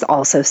 but she's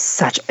also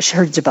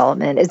her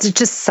development. It's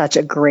just such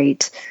a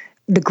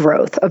the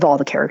growth of all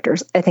the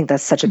characters. I think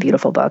that's such a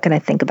beautiful book, and I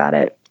think about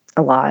it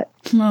a lot.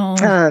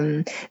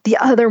 Oh. The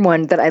other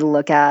one that I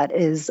look at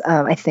is,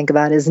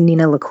 is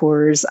Nina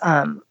LaCour's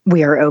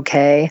We Are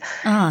Okay.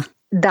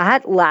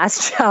 That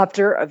last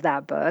chapter of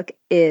that book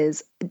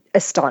is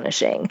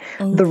astonishing.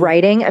 Oh. The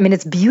writing,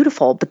 it's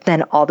beautiful, but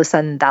then all of a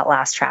sudden that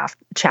last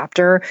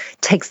chapter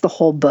takes the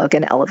whole book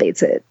and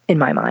elevates it in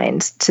my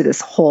mind to this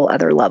whole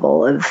other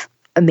level of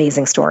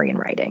amazing story and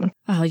writing.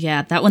 Oh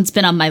yeah, that one's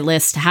been on my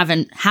list.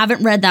 Haven't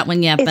read that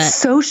one yet, but it's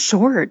so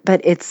short,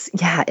 but it's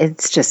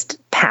just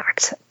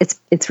packed.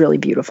 It's really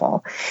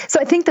beautiful. So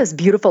I think those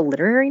beautiful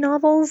literary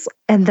novels,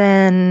 and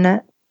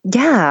then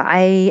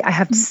I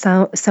have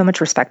so much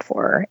respect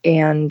for her.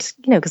 And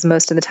because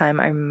most of the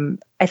time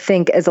I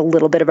think as a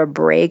little bit of a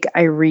break,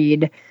 I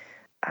read,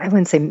 I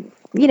wouldn't say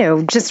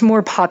just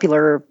more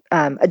popular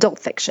adult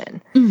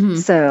fiction. Mm-hmm.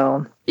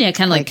 So yeah,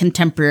 kind of like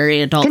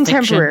contemporary adult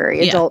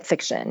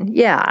fiction.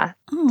 Yeah.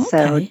 Oh, okay.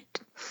 So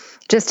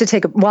just to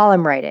take while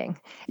I'm writing.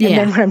 And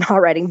then when I'm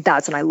not writing,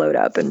 that's when I load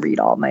up and read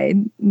all my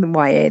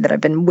YA that I've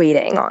been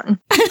waiting on.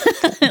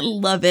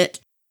 Love it.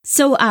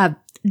 So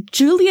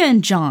Julia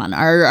and John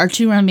are our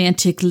two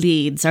romantic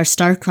leads, our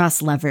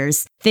star-crossed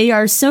lovers. They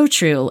are so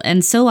true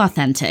and so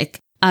authentic.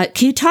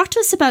 Can you talk to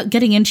us about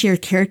getting into your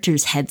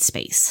character's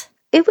headspace?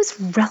 It was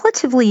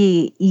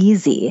relatively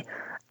easy.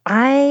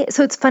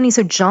 So it's funny.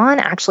 So John,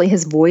 actually,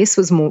 his voice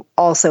was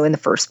also in the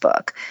first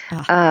book.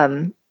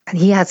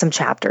 He had some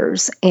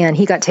chapters and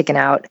he got taken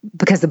out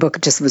because the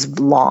book just was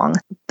long.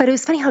 But it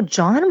was funny how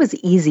John was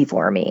easy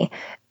for me.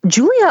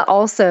 Julia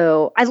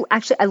also,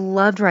 I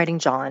loved writing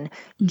John.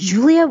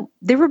 Julia,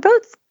 they were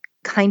both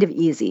kind of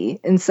easy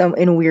in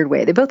a weird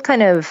way. They both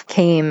kind of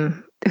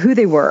came who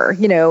they were,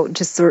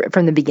 just sort of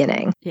from the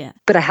beginning. Yeah.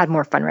 But I had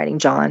more fun writing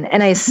John,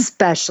 and I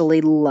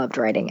especially loved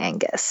writing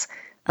Angus.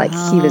 Like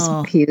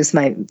he was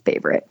my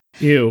favorite.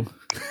 Ew.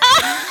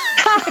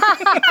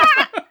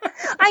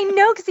 I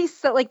know, because he's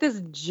so, like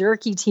this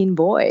jerky teen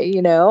boy,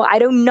 I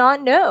do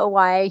not know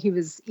why he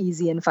was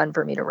easy and fun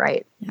for me to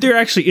write. There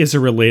actually is a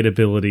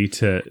relatability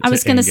to I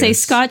was going to say,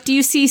 Angus. Scott, do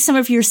you see some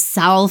of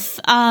yourself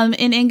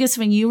in Angus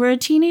when you were a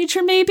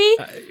teenager, maybe?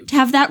 To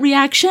have that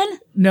reaction?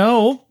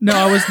 No,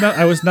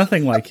 I was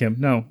nothing like him.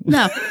 No.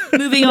 No,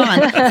 moving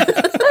on.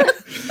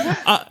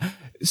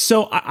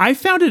 So I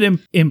found it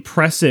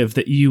impressive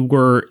that you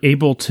were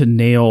able to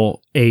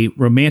nail a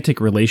romantic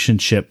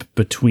relationship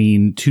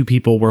between two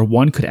people where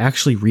one could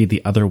actually read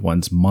the other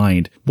one's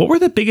mind. What were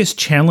the biggest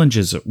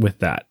challenges with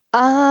that?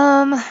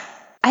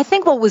 I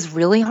think what was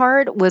really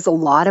hard was a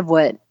lot of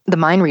what the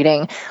mind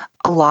reading,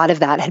 a lot of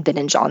that had been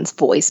in John's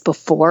voice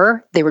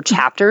before. They were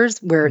chapters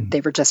where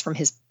they were just from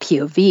his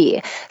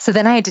POV. So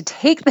then I had to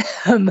take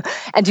them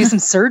and do some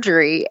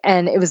surgery,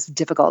 and it was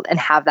difficult, and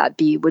have that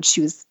be what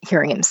she was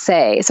hearing him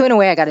say. So in a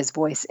way, I got his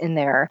voice in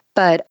there.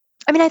 But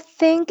I mean, I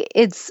think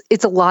it's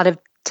a lot of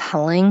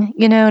telling,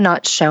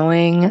 not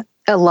showing,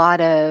 a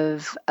lot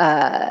of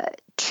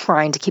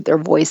trying to keep their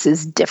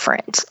voices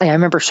different. Like, I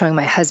remember showing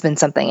my husband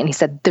something and he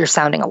said they're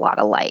sounding a lot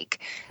alike.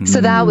 So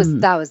that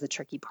was the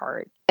tricky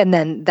part. And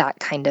then that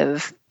kind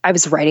of, I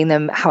was writing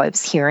them how I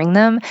was hearing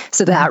them.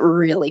 So that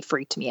really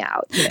freaked me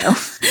out,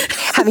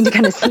 having to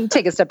kind of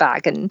take a step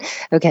back and,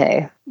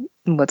 okay,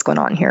 what's going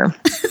on here?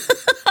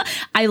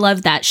 I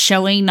love that.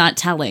 Showing, not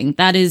telling.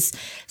 That is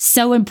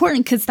so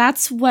important, because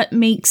that's what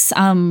makes,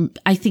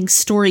 I think,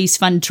 stories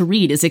fun to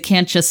read, is it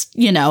can't just,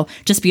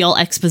 just be all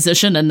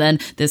exposition and then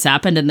this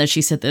happened and then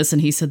she said this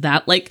and he said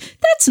that. Like,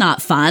 that's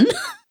not fun.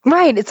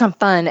 Right. It's not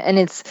fun. And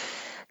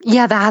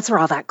that's where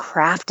all that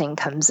crafting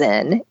comes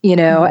in,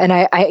 and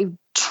I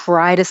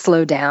try to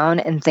slow down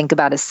and think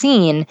about a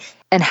scene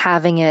and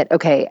having it,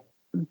 okay,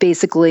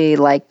 basically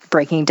like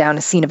breaking down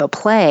a scene of a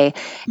play.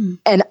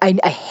 And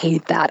I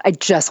hate that. I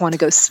just want to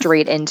go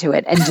straight into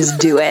it and just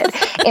do it.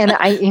 And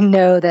I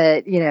know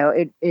that,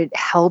 it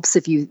helps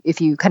if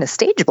you kind of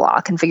stage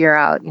block and figure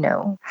out,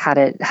 how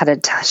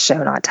to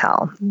show, not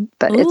tell,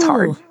 but it's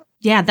hard.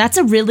 Yeah,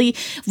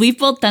 we've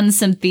both done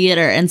some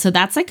theater. And so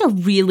that's like a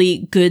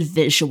really good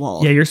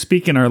visual. Yeah, you're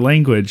speaking our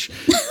language.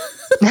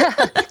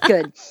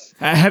 Good.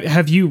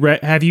 Have you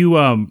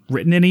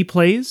written any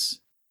plays?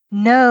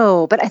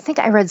 No, but I think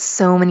I read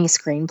so many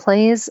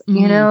screenplays,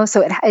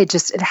 so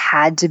it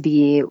had to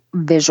be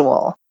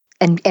visual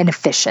and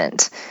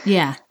efficient.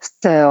 Yeah.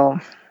 So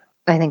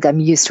I think I'm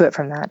used to it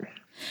from that.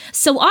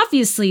 So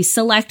obviously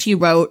Select you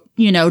wrote,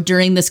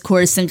 during this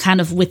course and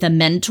kind of with a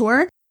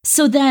mentor.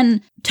 So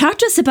then talk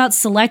to us about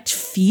Select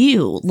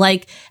Few.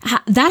 Like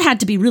that had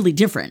to be really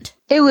different.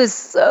 It was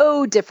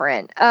so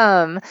different.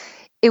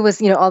 It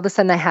was, all of a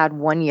sudden I had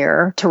 1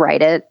 year to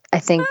write it. I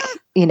think,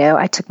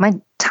 I took my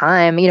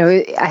time,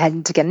 I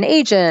had to get an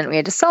agent. We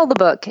had to sell the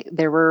book.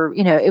 There were,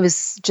 it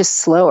was just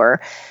slower.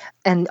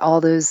 And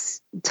all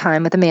those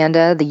time with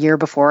Amanda the year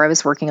before I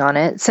was working on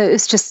it. So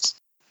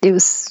it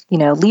was,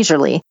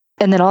 leisurely.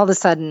 And then all of a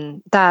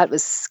sudden that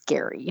was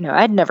scary.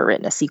 I'd never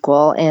written a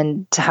sequel,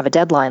 and to have a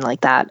deadline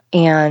like that.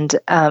 And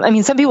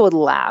some people would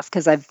laugh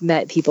because I've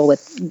met people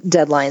with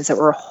deadlines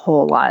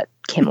that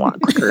came a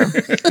lot quicker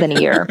than a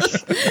year.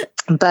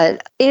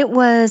 But it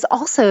was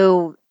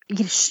also,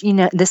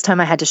 this time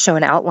I had to show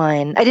an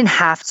outline. I didn't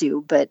have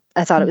to, but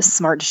I thought it was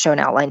smart to show an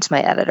outline to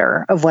my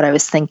editor of what I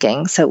was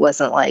thinking. So it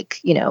wasn't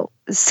like,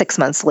 6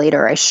 months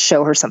later, I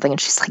show her something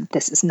and she's like,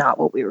 this is not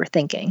what we were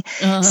thinking.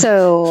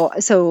 So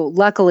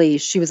luckily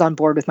she was on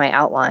board with my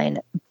outline.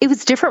 It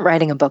was different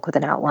writing a book with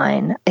an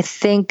outline. I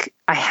think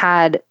I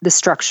had the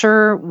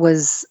structure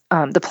was,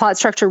 the plot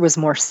structure was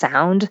more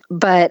sound,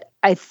 but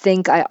I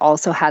think I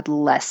also had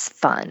less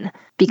fun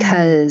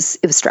because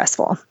it was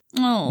stressful.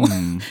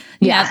 Oh,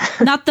 yeah.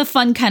 Not the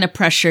fun kind of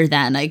pressure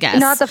then, I guess.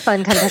 Not the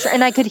fun kind of pressure.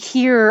 And I could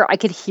hear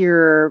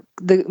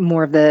the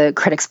more of the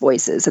critics'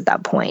 voices at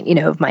that point,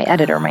 of my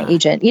editor, my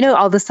agent.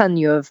 All of a sudden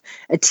you have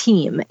a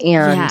team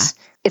and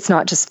it's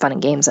not just fun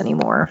and games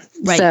anymore.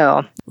 Right.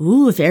 So,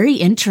 ooh, very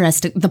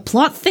interesting. The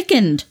plot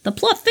thickened. The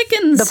plot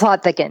thickens.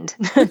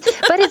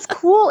 But it's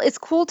cool. It's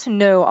cool to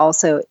know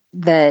also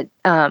that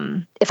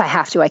if I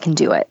have to, I can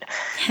do it.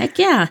 Heck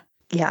yeah.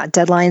 Yeah,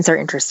 deadlines are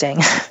interesting.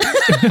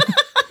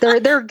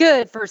 They're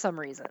good for some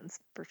reasons,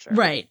 for sure.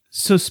 Right.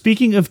 So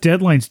speaking of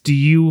deadlines, do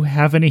you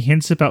have any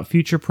hints about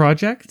future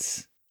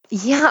projects?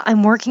 Yeah,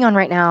 I'm working on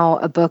right now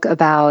a book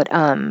about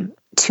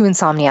two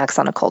insomniacs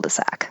on a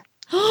cul-de-sac.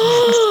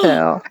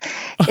 So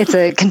it's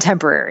a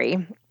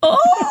contemporary.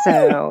 Oh,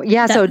 so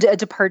yeah, so a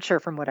departure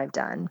from what I've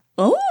done.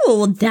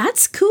 Oh,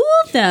 that's cool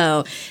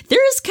though.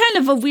 There is kind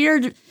of a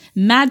weird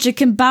magic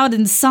about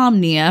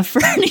insomnia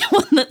for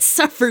anyone that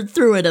suffered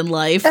through it in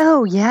life.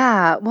 Oh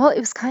yeah. Well, it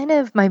was kind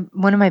of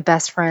one of my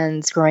best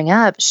friends growing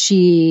up.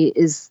 She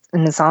is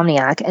an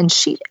insomniac and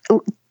she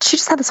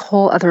just had this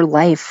whole other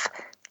life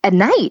at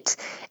night.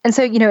 And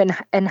so,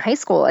 in high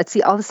school, I'd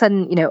see all of a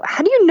sudden,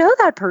 how do you know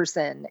that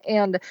person?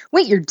 And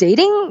wait, you're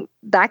dating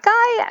that guy?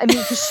 I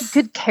mean, 'cause she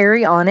could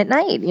carry on at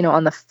night,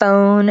 on the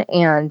phone,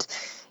 and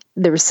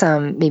there was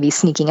some maybe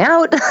sneaking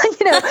out, but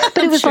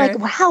it was like,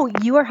 wow,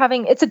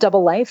 it's a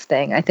double life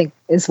thing, I think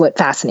is what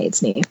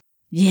fascinates me.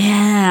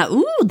 Yeah.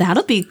 Ooh,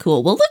 that'll be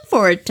cool. We'll look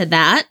forward to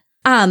that.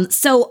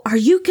 So are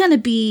you going to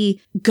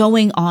be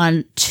going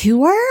on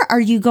tour? Are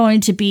you going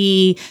to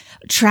be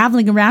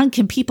traveling around?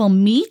 Can people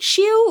meet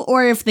you?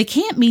 Or if they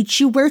can't meet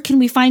you, where can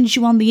we find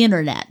you on the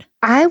internet?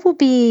 I've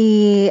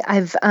already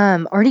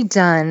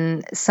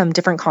done some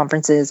different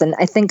conferences, and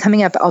I think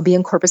coming up, I'll be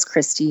in Corpus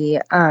Christi.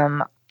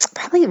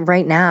 Probably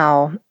right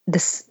now,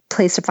 this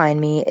place to find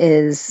me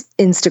is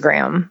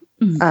Instagram.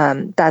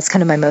 Mm-hmm. That's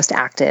kind of my most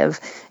active.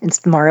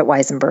 It's Marit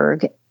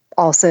Weisenberg.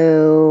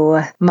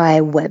 Also,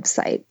 my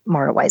website,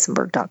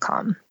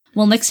 maritweisenberg.com.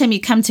 Well, next time you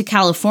come to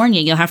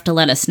California, you'll have to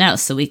let us know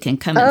so we can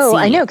come and see you. Oh,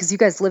 I know, because you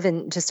guys live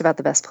in just about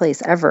the best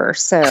place ever,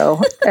 so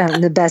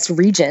the best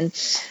region.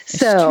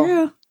 So,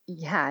 true.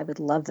 Yeah, I would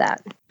love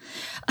that.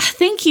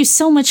 Thank you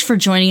so much for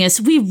joining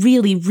us. We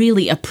really,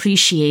 really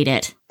appreciate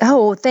it.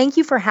 Oh, thank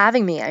you for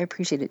having me. I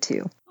appreciate it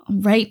too. All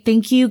right.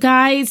 Thank you,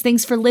 guys.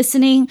 Thanks for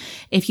listening.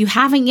 If you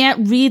haven't yet,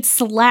 read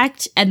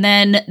Select and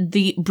then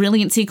the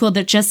brilliant sequel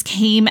that just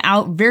came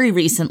out very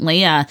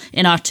recently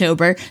in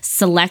October,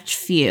 Select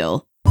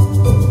Few.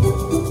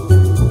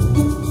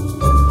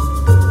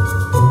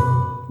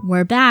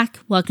 We're back.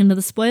 Welcome to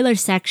the spoiler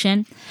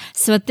section.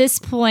 So at this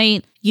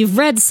point, you've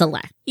read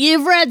Select.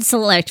 You've read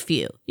Select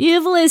Few.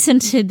 You've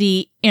listened to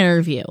the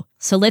interview.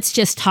 So let's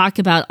just talk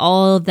about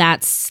all of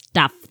that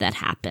stuff that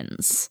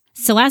happens.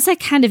 So as I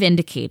kind of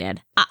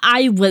indicated,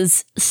 I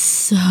was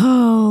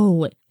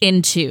so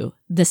into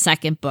the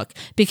second book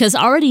because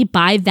already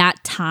by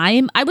that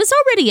time, I was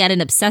already at an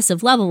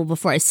obsessive level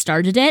before I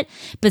started it.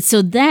 But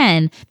so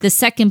then the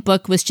second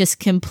book was just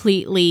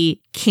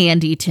completely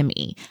candy to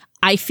me.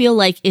 I feel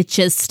like it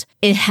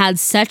had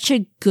such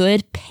a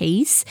good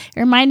pace. It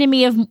reminded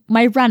me of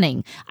my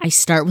running. I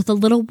start with a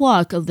little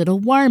walk, a little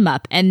warm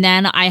up, and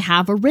then I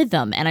have a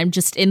rhythm and I'm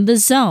just in the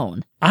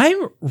zone.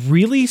 I'm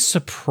really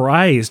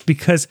surprised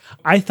because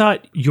I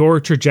thought your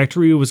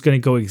trajectory was going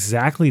to go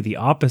exactly the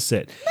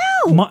opposite.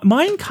 No!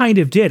 Mine kind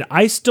of did.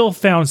 I still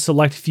found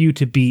Select Few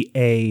to be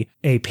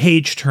a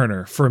page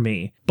turner for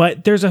me.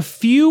 But there's a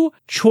few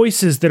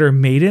choices that are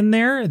made in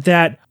there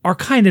that are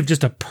kind of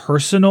just a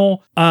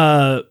personal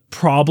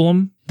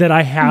problem that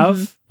I have.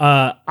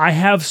 Mm-hmm. I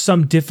have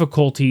some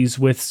difficulties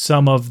with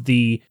some of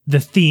the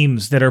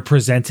themes that are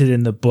presented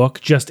in the book,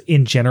 just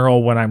in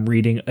general when I'm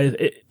reading,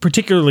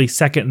 particularly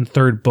second and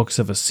third books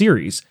of a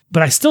series.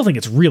 But I still think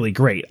it's really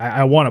great.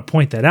 I want to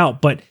point that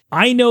out. But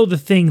I know the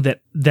thing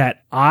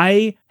that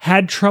I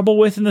had trouble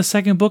with in the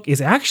second book is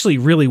actually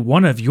really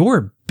one of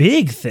your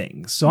big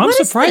things. So I'm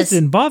surprised it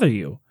didn't bother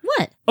you.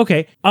 What?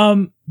 Okay.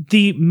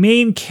 The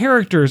main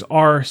characters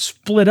are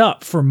split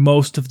up for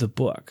most of the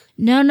book.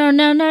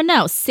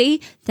 No.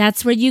 See,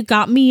 that's where you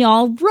got me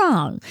all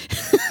wrong.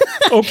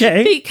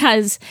 Okay.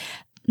 Because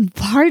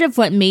part of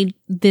what made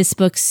this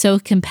book so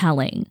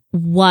compelling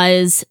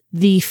was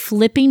the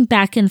flipping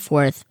back and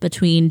forth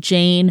between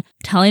Jane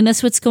telling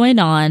us what's going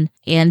on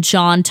and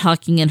John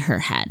talking in her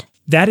head.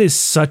 That is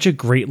such a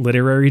great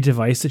literary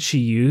device that she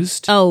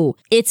used. Oh,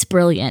 it's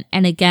brilliant.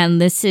 And again,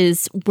 this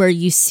is where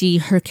you see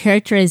her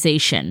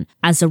characterization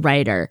as a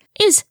writer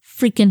is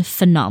freaking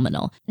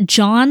phenomenal.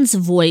 John's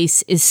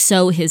voice is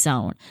so his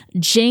own.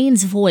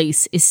 Jane's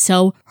voice is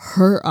so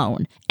her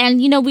own. And,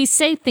 we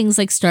say things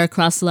like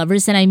star-crossed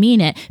lovers, and I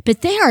mean it,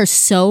 but they are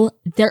so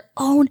their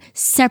own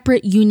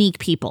separate, unique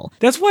people.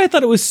 That's why I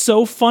thought it was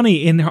so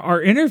funny in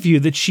our interview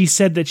that she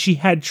said that she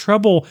had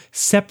trouble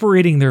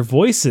separating their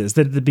voices,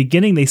 that at the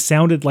beginning they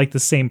sounded like the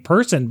same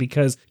person,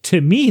 because to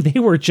me, they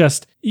were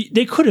just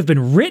They could have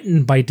been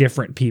written by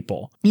different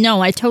people.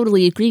 No, I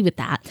totally agree with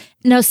that.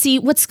 Now, see,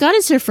 what Scott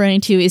is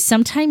referring to is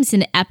sometimes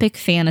in epic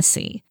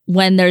fantasy,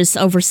 when there's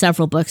over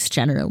several books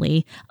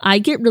generally, I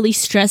get really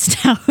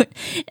stressed out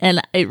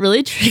and it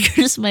really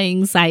triggers my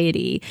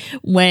anxiety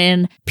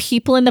when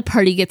people in the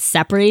party get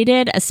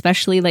separated,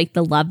 especially like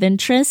the love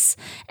interests.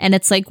 And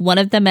it's like one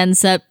of them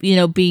ends up,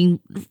 being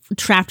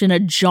trapped in a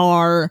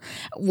jar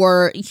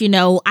or, you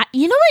know what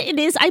it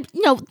is?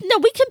 No,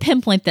 we can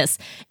pinpoint this.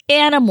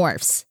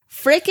 Animorphs.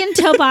 Frickin'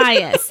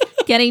 Tobias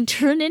getting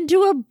turned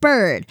into a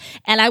bird.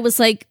 And I was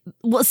like,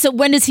 well, so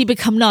when does he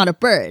become not a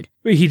bird?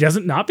 He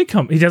doesn't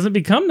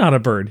become not a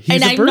bird.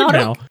 He's a bird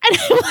now. And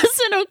I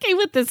wasn't okay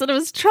with this and I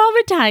was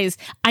traumatized.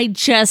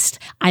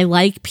 I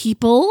like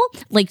people.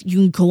 Like, you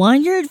can go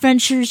on your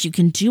adventures, you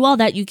can do all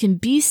that, you can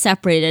be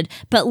separated,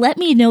 but let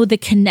me know the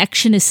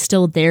connection is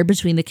still there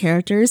between the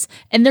characters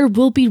and there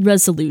will be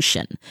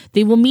resolution.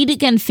 They will meet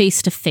again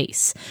face to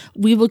face.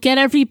 We will get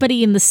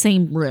everybody in the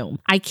same room.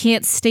 I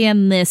can't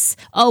stand this.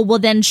 Oh, well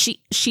then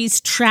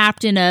she's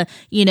trapped in a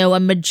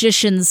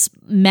magician's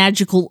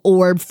magical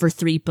orb for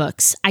 3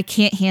 books. I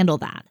can't handle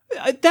that.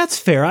 That's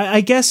fair. I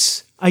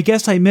guess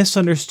I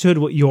misunderstood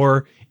what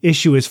your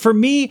issue is. For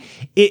me,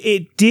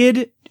 it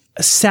did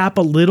sap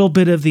a little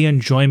bit of the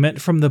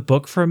enjoyment from the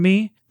book for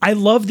me. I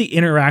love the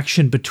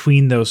interaction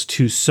between those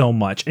two so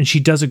much, and she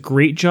does a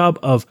great job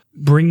of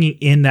bringing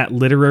in that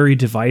literary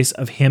device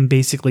of him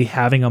basically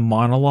having a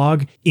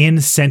monologue in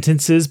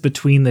sentences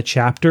between the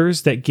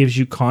chapters that gives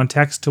you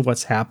context to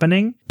what's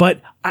happening.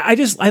 But I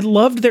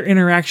loved their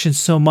interaction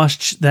so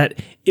much that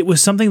it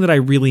was something that I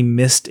really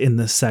missed in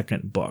the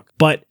second book.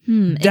 But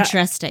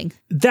interesting.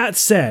 That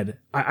said,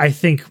 I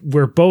think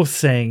we're both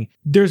saying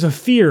there's a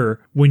fear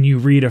when you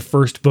read a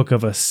first book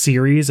of a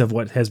series of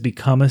what has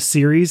become a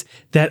series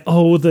that,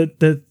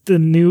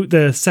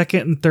 the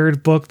second and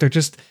third book,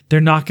 they're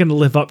not going to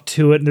live up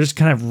to it and they're just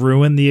kind of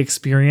ruin the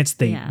experience.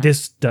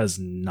 This does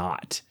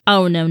not.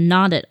 Oh no,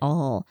 not at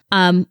all.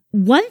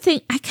 One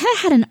thing, I kind of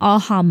had an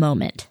aha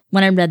moment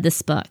when I read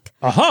this book.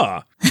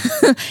 Aha!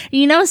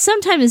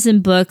 Sometimes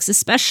in books,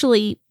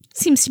 especially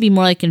seems to be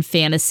more like in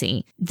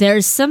fantasy,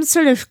 there's some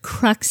sort of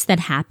crux that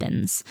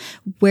happens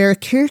where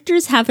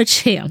characters have a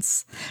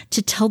chance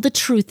to tell the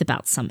truth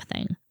about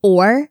something,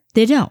 or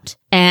they don't.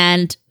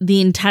 And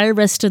the entire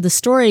rest of the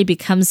story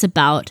becomes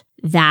about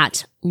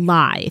that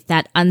lie,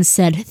 that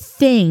unsaid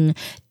thing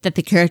that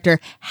the character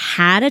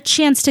had a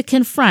chance to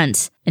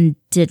confront and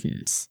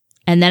didn't.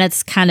 And then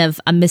it's kind of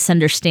a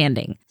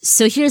misunderstanding.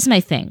 So here's my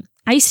thing.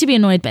 I used to be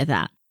annoyed by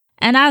that.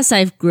 And as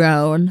I've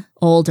grown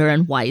older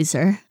and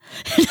wiser,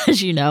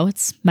 as you know,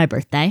 it's my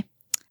birthday,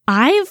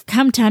 I've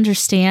come to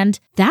understand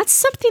that's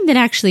something that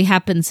actually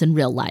happens in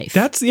real life.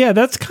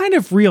 That's kind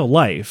of real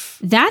life.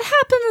 That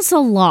happens a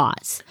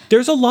lot.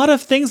 There's a lot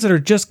of things that are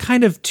just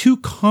kind of too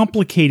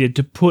complicated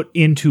to put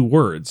into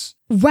words.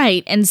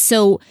 Right. And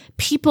so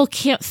people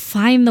can't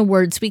find the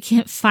words, we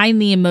can't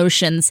find the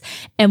emotions,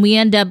 and we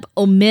end up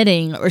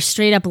omitting or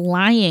straight up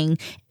lying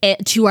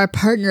to our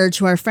partner,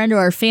 to our friend, or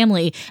our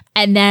family.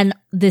 And then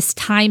this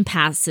time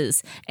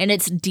passes and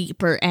it's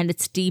deeper and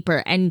it's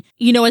deeper. And,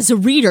 as a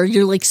reader,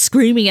 you're like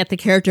screaming at the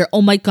character,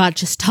 oh my God,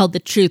 just tell the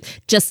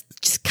truth.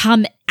 Just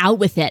come out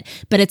with it.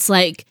 But it's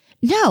like,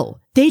 no,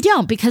 they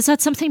don't, because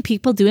that's something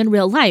people do in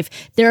real life.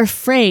 They're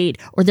afraid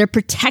or they're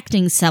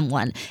protecting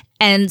someone.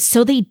 And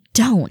so they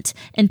don't.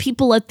 And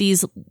people let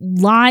these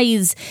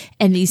lies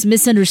and these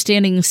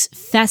misunderstandings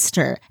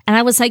fester. And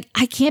I was like,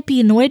 I can't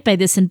be annoyed by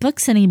this in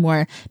books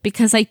anymore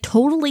because I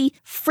totally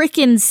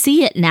freaking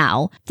see it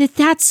now that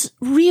that's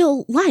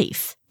real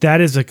life. That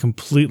is a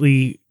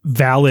completely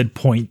valid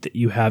point that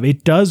you have.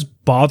 It does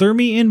bother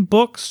me in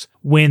books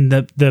when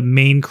the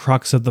main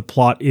crux of the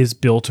plot is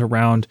built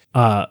around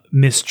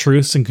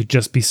mistruths and could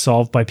just be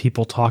solved by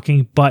people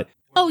talking. But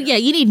oh, yeah,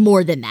 you need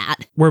more than that.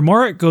 Where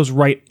Marit goes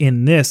right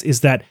in this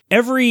is that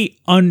every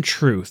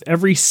untruth,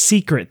 every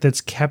secret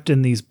that's kept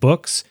in these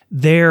books,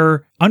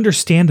 they're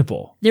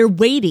understandable. They're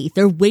weighty.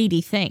 They're weighty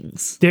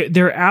things.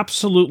 They're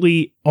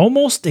absolutely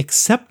almost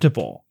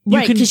acceptable.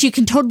 Right, because you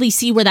can totally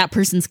see where that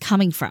person's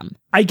coming from.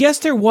 I guess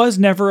there was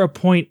never a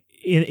point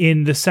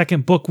in the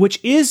second book, which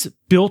is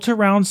built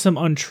around some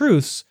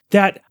untruths,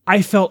 that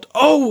I felt,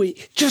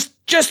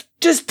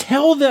 just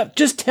tell them,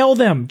 just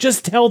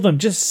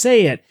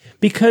say it.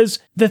 Because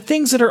the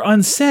things that are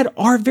unsaid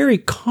are very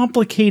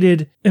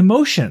complicated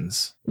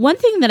emotions. One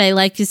thing that I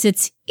like is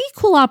it's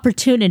equal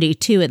opportunity,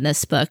 too, in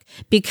this book,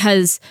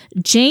 because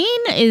Jane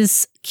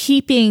is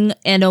keeping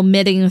and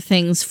omitting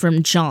things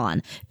from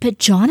John, but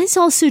John is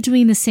also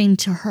doing the same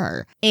to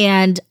her.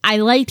 And I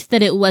liked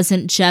that it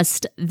wasn't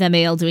just the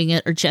male doing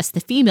it or just the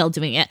female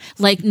doing it.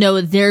 Like,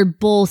 no, they're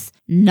both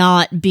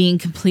not being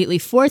completely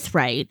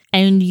forthright,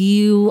 and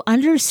you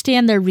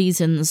understand their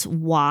reasons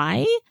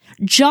why.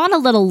 John a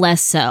little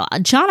less so.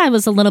 John, I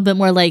was a little bit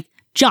more like,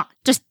 John,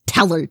 just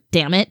tell her,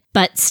 damn it.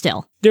 But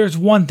still. There's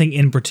one thing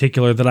in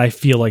particular that I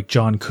feel like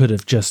John could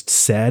have just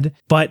said,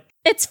 but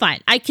It's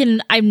fine.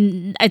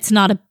 It's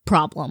not a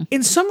problem.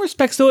 In some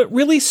respects, though, it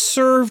really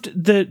served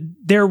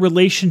their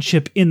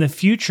relationship in the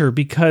future,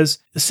 because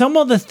some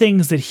of the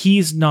things that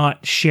he's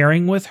not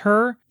sharing with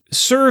her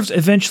serves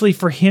eventually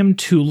for him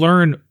to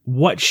learn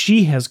what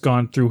she has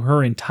gone through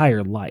her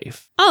entire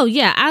life. Oh,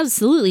 yeah,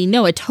 absolutely.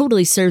 No, it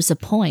totally serves a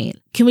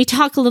point. Can we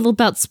talk a little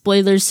about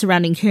spoilers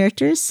surrounding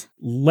characters?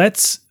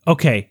 Let's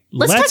talk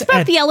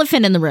about the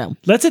elephant in the room.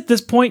 Let's at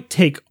this point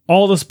take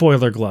all the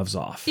spoiler gloves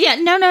off. Yeah,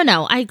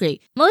 no, I agree.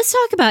 Let's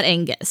talk about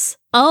Angus.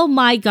 Oh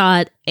my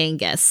God,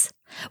 Angus.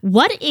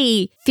 What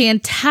a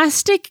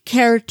fantastic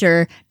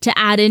character to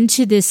add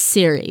into this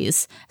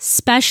series,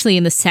 especially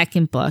in the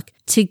second book,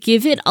 to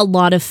give it a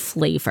lot of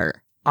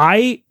flavor.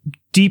 I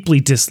deeply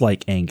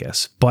dislike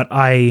Angus, but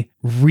I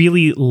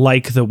really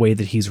like the way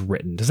that he's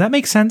written. Does that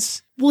make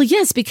sense? Well,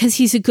 yes, because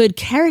he's a good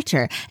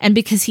character and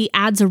because he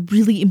adds a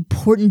really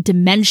important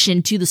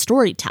dimension to the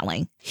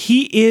storytelling.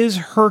 He is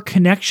her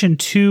connection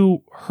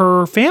to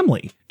her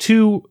family,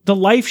 to the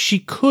life she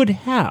could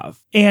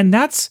have. And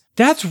that's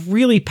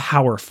really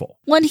powerful.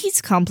 Well,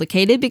 he's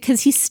complicated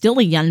because he's still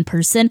a young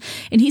person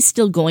and he's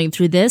still going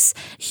through this.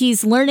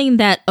 He's learning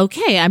that,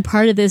 okay, I'm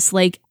part of this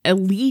like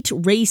elite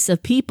race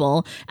of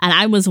people and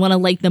I was one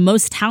of like the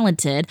most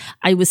talented.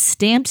 I was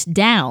stamped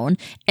down,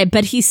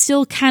 but he's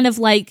still kind of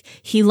like,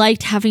 he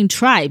liked having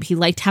tribe. He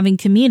liked having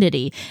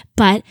community,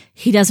 but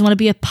he doesn't want to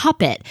be a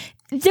puppet.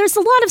 There's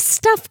a lot of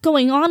stuff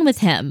going on with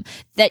him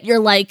that you're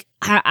like,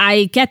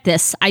 I get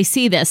this. I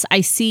see this.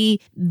 I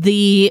see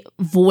the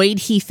void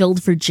he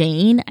filled for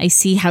Jane. I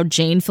see how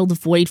Jane filled a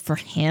void for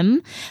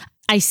him.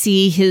 I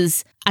see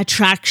his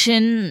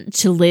attraction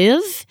to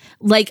Liv.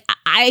 Like,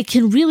 I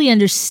can really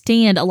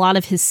understand a lot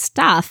of his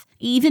stuff,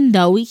 even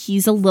though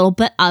he's a little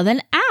bit of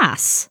an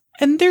ass.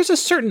 And there's a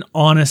certain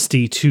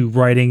honesty to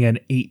writing an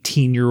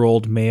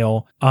 18-year-old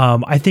male.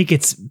 I think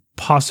it's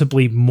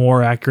possibly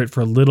more accurate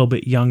for a little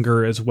bit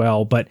younger as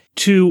well. But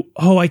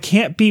I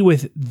can't be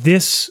with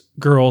this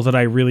girl that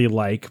I really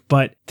like,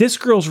 but this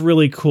girl's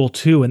really cool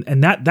too,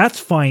 and that's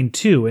fine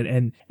too.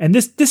 And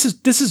this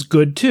is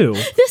good too.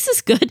 This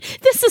is good.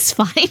 This is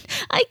fine.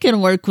 I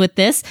can work with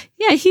this.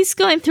 Yeah, he's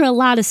going through a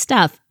lot of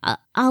stuff.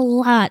 A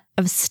lot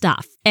of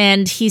stuff.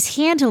 And he's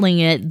handling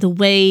it the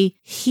way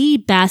he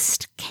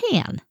best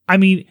can. I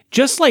mean,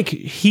 just like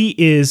he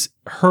is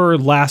her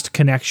last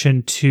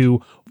connection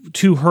to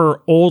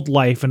her old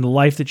life and the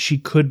life that she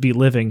could be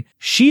living,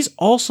 she's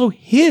also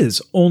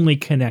his only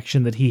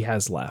connection that he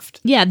has left.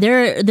 Yeah,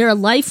 they're a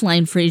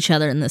lifeline for each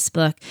other in this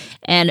book,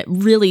 and it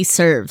really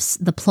serves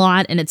the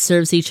plot and it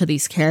serves each of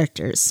these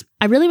characters.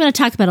 I really want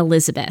to talk about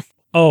Elizabeth.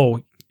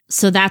 Oh.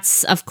 So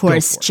that's, of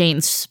course,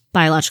 Jane's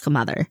biological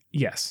mother.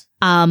 Yes.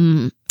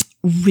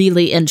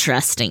 Really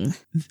interesting.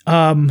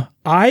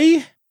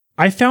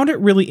 I found it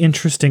really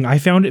interesting. I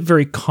found it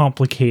very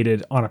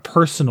complicated on a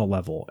personal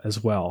level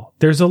as well.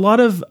 There's a lot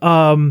of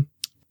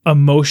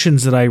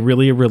emotions that I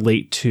really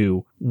relate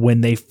to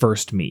when they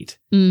first meet.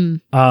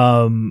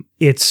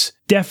 It's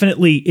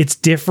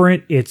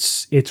different.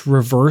 It's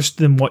reversed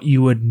than what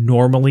you would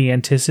normally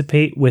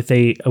anticipate with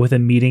a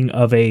meeting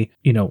of a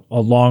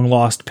long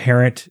lost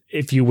parent,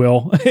 if you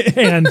will,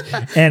 and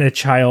a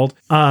child.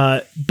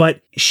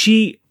 But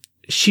she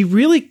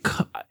really.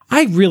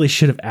 I really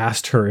should have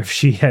asked her if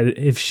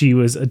she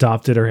was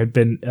adopted or had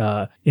been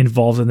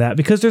involved in that,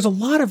 because there's a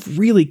lot of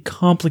really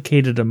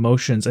complicated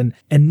emotions and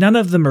none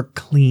of them are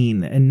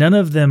clean and none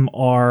of them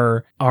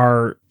are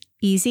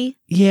easy.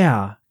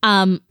 Yeah.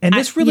 And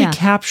this really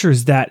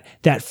captures that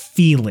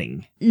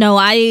feeling. No,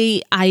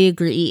 I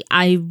agree.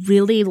 I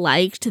really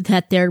liked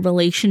that their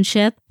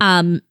relationship,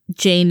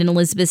 Jane and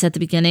Elizabeth at the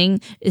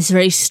beginning, is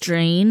very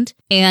strained.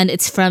 And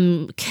it's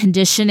from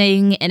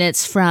conditioning and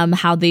it's from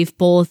how they've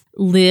both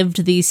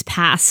lived these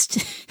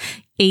past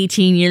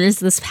 18 years,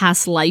 this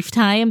past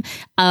lifetime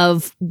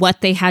of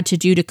what they had to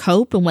do to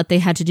cope and what they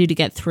had to do to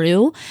get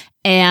through.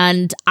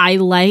 And I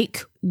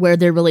like where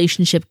their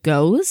relationship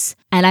goes.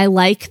 And I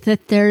like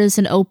that there is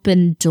an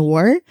open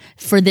door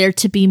for there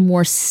to be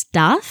more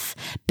stuff,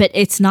 but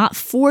it's not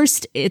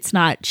forced. It's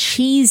not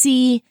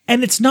cheesy.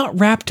 And it's not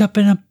wrapped up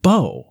in a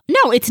bow.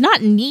 No, it's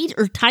not neat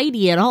or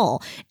tidy at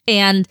all.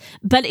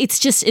 But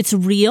it's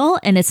real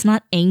and it's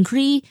not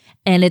angry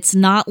and it's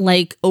not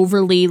like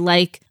overly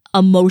like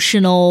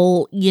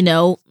emotional,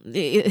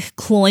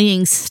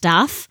 cloying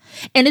stuff.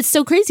 And it's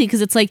so crazy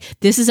because it's like,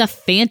 this is a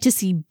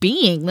fantasy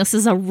being. This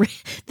is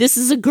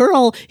a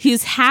girl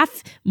who's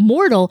half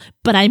mortal,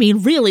 but I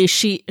mean, really,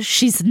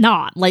 she's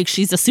not. Like,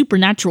 she's a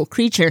supernatural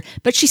creature,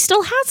 but she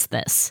still has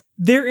this.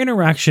 Their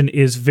interaction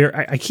is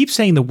I keep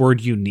saying the word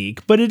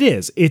unique, but it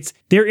is. It's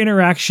their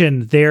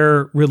interaction,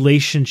 their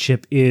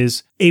relationship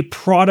is a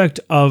product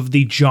of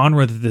the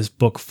genre that this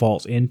book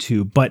falls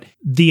into, but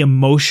the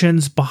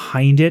emotions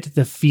behind it,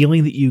 the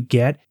feeling that you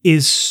get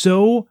is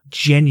so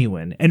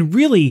genuine. And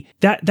really,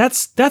 that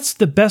that's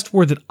the best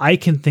word that I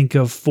can think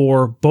of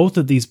for both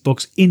of these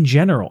books in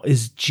general,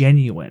 is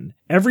genuine.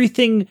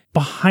 Everything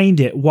behind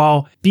it,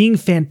 while being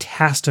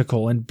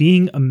fantastical and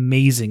being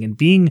amazing and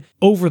being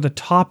over the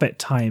top at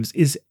times,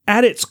 is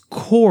at its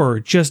core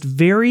just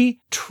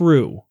very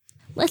true.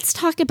 Let's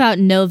talk about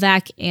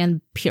Novak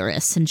and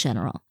purists in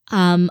general.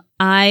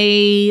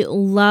 I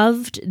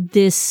loved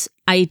this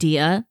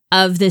idea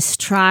of this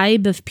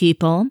tribe of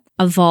people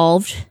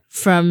evolved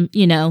from,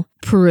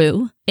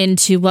 Peru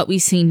into what we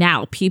see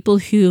now. People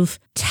who've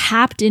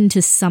tapped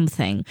into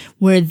something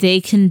where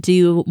they can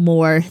do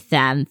more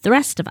than the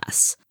rest of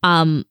us.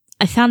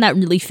 I found that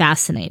really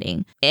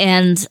fascinating.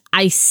 And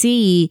I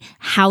see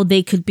how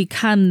they could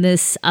become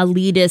this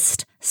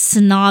elitist,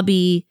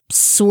 snobby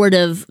sort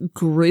of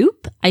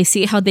group. I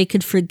see how they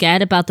could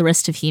forget about the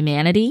rest of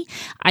humanity.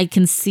 I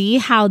can see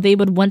how they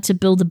would want to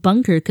build a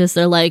bunker because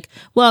they're like,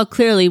 well,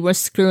 clearly we're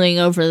screwing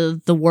over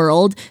the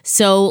world,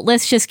 so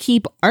let's just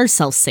keep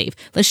ourselves safe.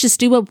 Let's just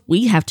do what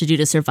we have to do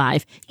to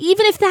survive,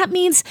 even if that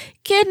means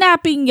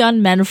kidnapping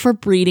young men for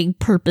breeding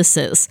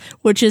purposes,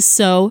 which is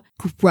so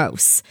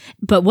gross.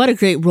 But what a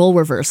great role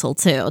reversal,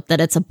 too,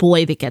 that it's a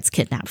boy that gets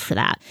kidnapped for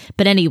that.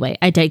 But anyway,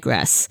 I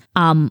digress.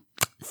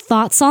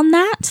 Thoughts on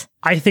that?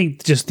 I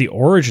think just the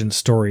origin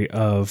story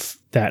of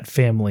that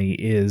family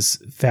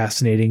is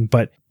fascinating,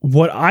 but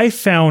what I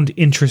found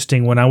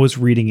interesting when I was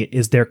reading it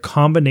is their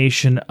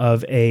combination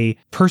of a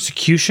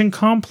persecution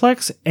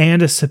complex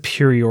and a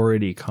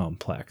superiority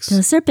complex.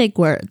 Those are big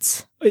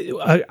words.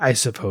 I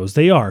suppose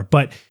they are,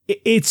 but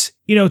it's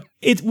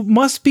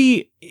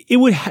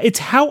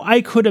how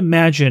I could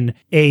imagine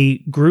a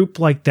group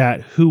like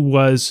that who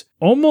was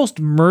almost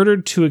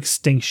murdered to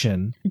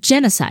extinction.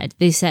 Genocide,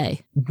 they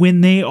say. When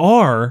they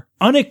are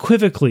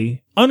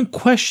unequivocally,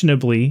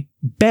 unquestionably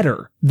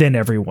better than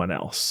everyone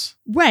else.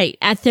 Right,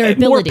 at their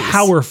abilities. More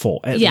powerful,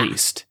 at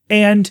least.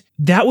 And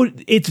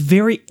it's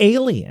very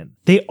alien.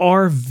 They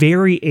are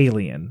very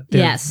alien.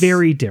 They're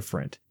very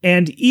different.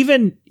 And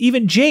even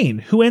Jane,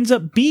 who ends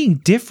up being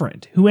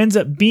different, who ends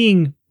up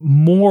being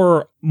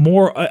more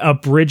a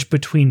bridge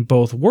between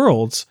both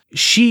worlds,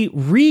 she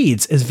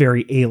reads as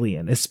very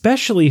alien,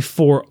 especially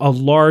for a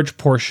large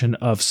portion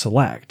of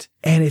Select.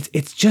 And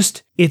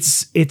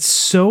it's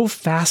so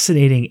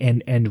fascinating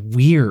and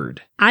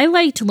weird. I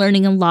liked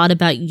learning a lot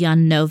about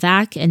young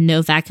Novak and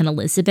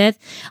Elizabeth.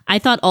 I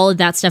thought all of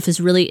that stuff is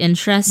really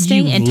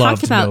interesting. You and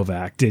loved talk about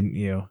Novak, didn't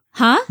you?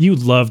 Huh? You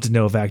loved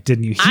Novak,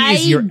 didn't you? He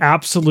is your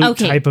absolute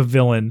type of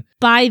villain.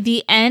 By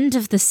the end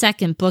of the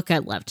second book, I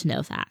loved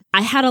Novak.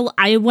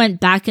 I went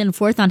back and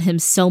forth on him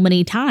so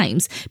many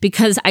times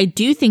because I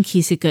do think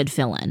he's a good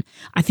villain.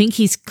 I think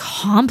he's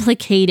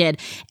complicated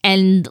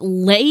and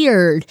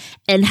layered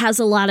and has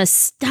a lot of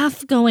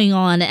stuff going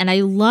on, and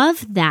I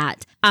love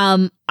that.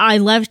 I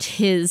loved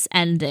his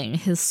ending,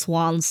 his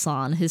swan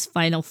song, his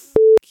final f***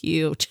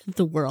 you to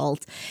the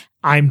world.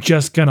 I'm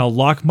just going to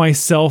lock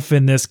myself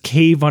in this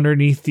cave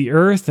underneath the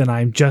earth, and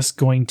I'm just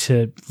going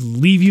to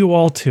leave you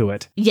all to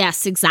it.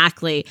 Yes,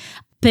 exactly.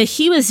 But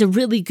he was a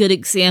really good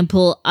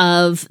example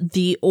of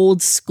the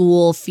old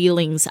school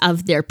feelings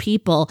of their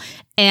people.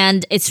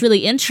 And it's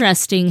really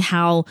interesting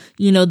how,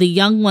 the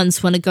young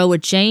ones want to go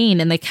with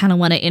Jane and they kind of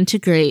want to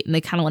integrate and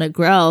they kind of want to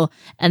grow.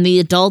 And the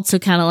adults are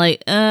kind of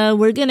like,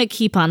 we're going to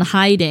keep on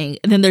hiding.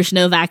 And then there's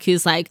Novak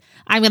who's like,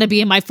 I'm going to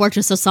be in my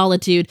fortress of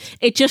solitude.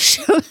 It just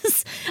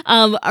shows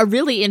a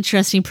really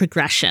interesting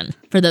progression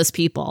for those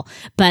people.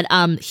 But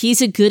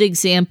he's a good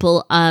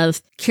example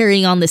of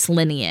carrying on this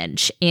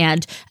lineage,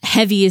 and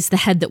heavy is the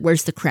head that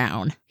wears the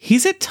crown.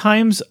 He's at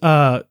times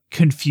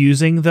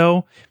confusing,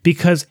 though,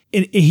 because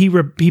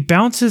he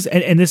bounces,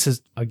 and this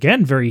is,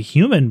 again, very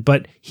human,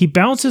 but he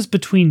bounces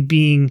between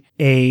being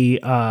a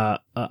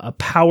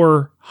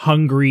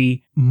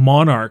power-hungry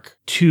monarch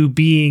to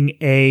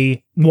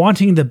being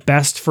wanting the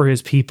best for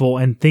his people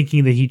and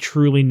thinking that he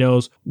truly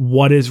knows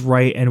what is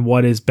right and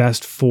what is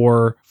best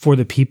for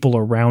the people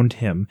around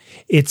him.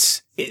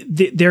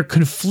 They're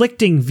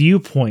conflicting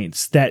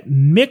viewpoints that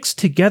mix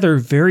together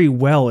very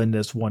well in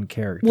this one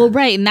character. Well,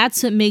 right, and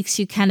that's what makes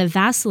you kind of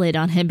vacillate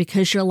on him,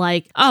 because you're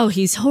like, oh,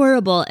 he's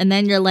horrible, and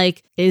then you're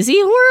like, is he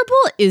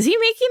horrible? Is he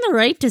making the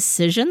right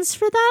decisions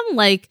for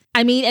them?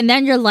 And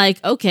then you're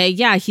like, okay,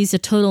 yeah, he's a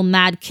total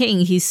mad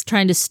king. He's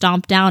trying to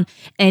stomp down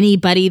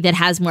anybody that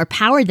has more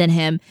power than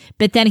him,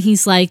 but then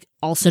he's like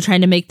also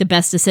trying to make the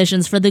best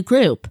decisions for the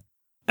group.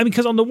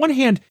 Because on the one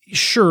hand,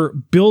 sure,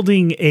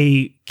 building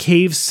a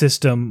cave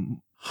system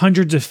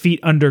hundreds of feet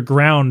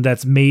underground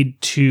that's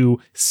made to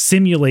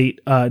simulate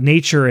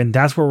nature, and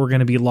that's where we're going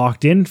to be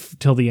locked in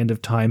till the end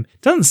of time,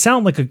 doesn't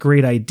sound like a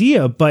great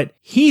idea, but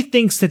he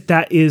thinks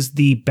that is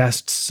the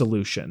best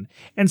solution.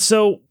 And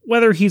so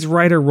whether he's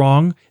right or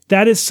wrong,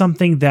 that is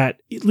something that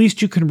at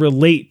least you can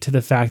relate to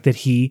the fact that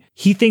he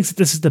thinks that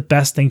this is the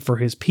best thing for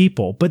his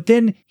people. But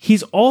then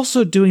he's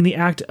also doing the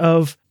act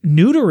of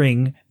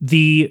neutering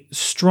the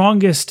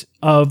strongest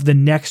of the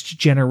next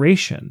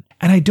generation.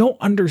 And I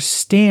don't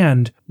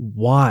understand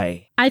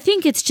why. I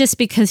think it's just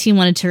because he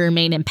wanted to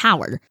remain in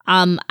power.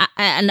 And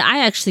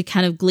I actually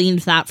kind of gleaned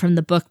that from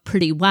the book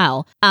pretty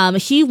well.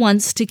 He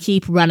wants to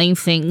keep running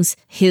things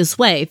his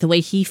way, the way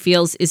he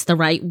feels is the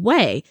right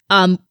way,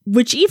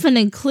 which even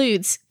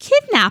includes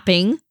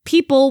kidnapping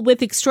people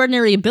with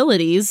extraordinary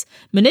abilities,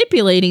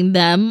 manipulating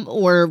them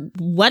or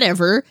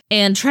whatever,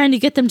 and trying to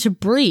get them to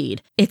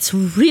breed. It's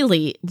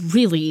really,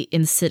 really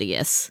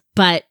insidious.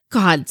 But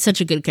God, such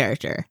a good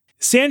character.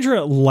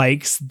 Sandra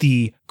likes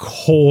the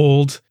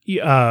cold,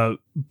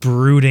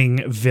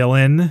 brooding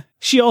villain.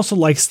 She also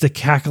likes the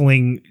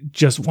cackling,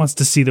 just wants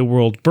to see the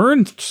world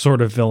burn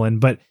sort of villain.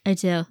 But I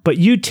do. But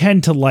you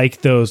tend to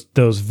like those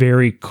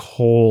very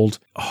cold,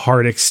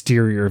 hard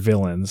exterior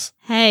villains.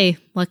 Hey,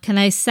 what can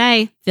I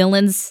say?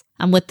 Villains.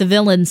 I'm with the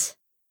villains.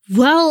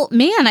 Well,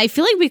 man, I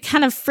feel like we've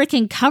kind of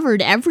freaking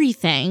covered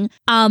everything.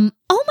 Oh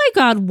my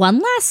God, one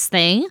last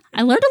thing.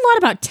 I learned a lot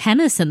about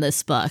tennis in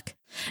this book.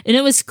 And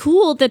it was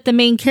cool that the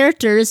main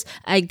characters,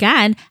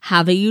 again,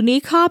 have a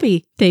unique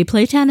hobby. They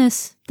play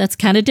tennis. That's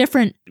kind of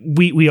different.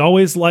 We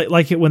always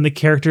like it when the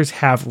characters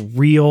have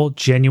real,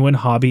 genuine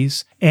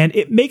hobbies. And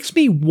it makes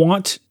me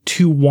want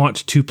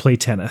to play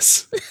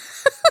tennis.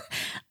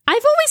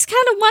 I've always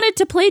kind of wanted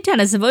to play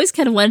tennis. I've always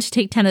kind of wanted to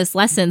take tennis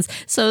lessons.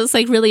 So it's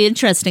like really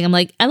interesting. I'm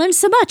like, I learned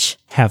so much.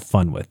 Have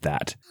fun with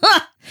that.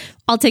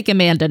 I'll take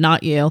Amanda,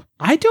 not you.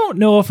 I don't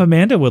know if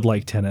Amanda would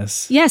like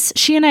tennis. Yes,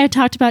 she and I had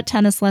talked about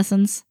tennis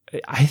lessons.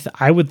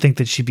 I would think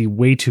that she'd be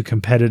way too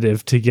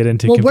competitive to get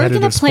into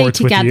competitive sports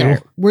with you. We're going to play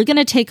together. We're going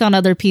to take on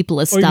other people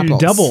as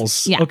doubles.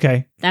 Doubles. Yeah.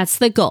 Okay. That's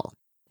the goal.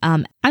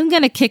 I'm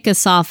going to kick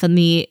us off in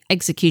the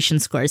execution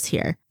scores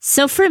here.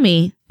 So for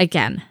me,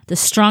 again, the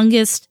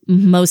strongest,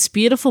 most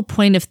beautiful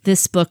point of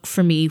this book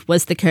for me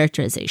was the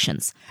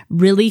characterizations.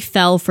 Really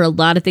fell for a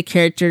lot of the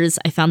characters.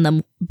 I found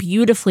them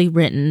beautifully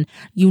written,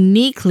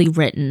 uniquely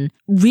written,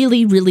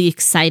 really, really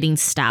exciting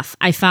stuff.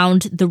 I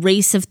found the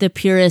race of the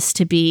purists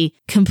to be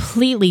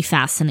completely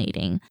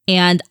fascinating.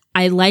 And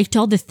I liked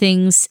all the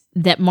things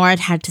that Marit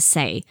had to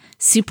say,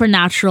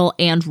 supernatural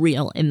and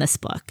real in this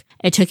book.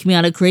 It took me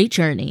on a great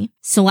journey.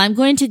 So I'm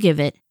going to give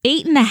it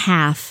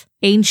 8.5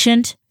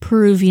 ancient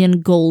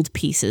Peruvian gold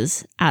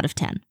pieces out of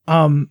 10.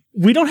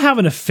 We don't have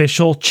an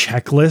official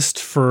checklist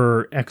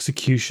for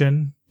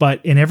execution,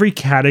 but in every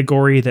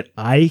category that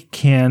I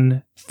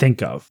can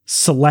think of,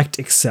 Select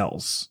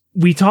excels.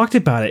 We talked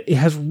about it. It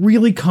has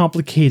really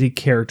complicated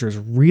characters,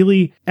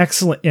 really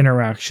excellent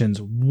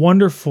interactions,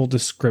 wonderful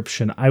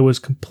description. I was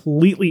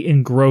completely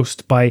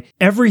engrossed by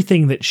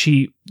everything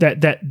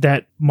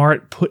that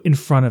Marit put in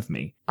front of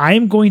me. I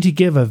am going to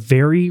give a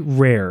very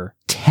rare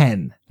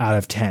 10 out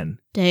of 10.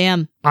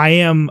 Damn. I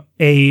am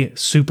a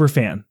super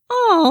fan.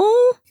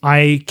 Oh.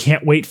 I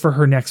can't wait for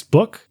her next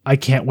book. I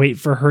can't wait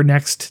for her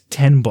next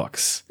 10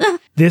 books.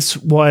 This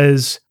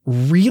was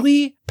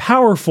really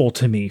powerful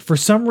to me for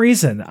some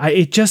reason.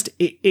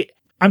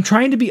 I'm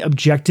trying to be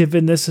objective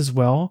in this as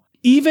well.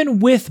 Even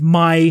with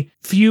my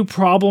few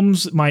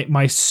problems,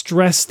 my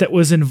stress that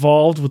was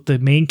involved with the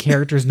main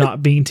characters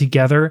not being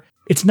together,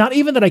 it's not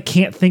even that I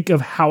can't think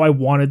of how I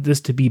wanted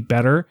this to be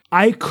better.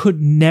 I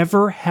could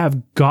never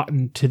have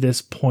gotten to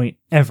this point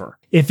ever.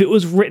 If it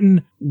was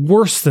written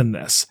worse than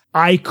this,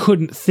 I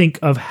couldn't think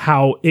of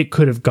how it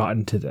could have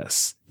gotten to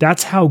this.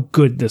 That's how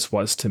good this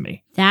was to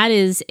me. That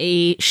is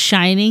a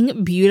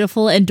shining,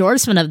 beautiful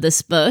endorsement of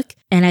this book.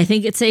 And I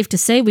think it's safe to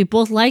say we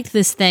both liked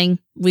this thing.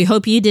 We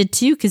hope you did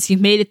too, because you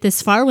made it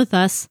this far with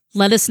us.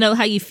 Let us know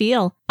how you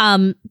feel.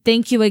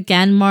 Thank you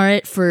again,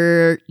 Marit,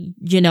 for,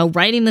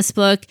 writing this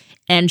book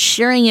and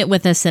sharing it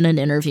with us in an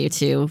interview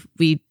too.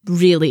 We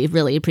really,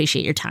 really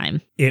appreciate your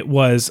time. It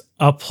was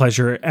a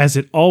pleasure, as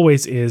it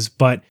always is,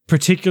 but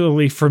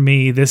particularly for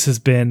me, this has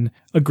been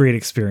a great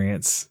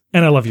experience.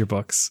 And I love your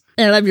books.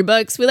 I love your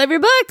books. We love your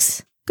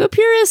books. Go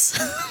Purists.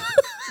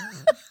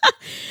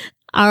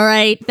 All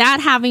right. That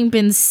having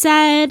been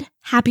said,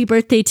 happy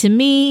birthday to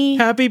me.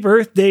 Happy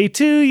birthday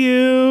to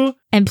you.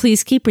 And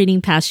please keep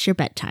reading past your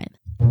bedtime.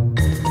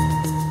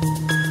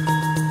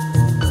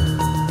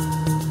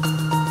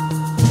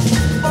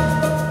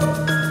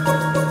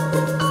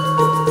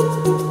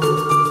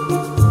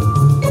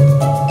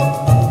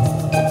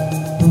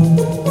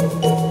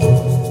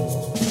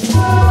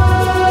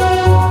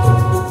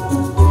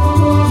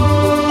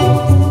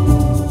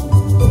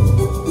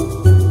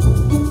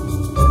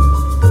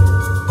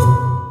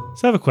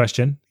 So I have a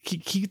question.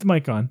 Keep the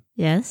mic on.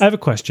 Yes. I have a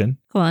question.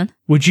 Go on.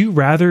 Would you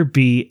rather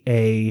be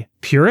a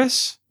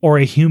purist or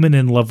a human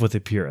in love with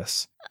a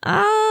purist?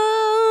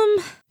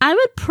 I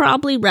would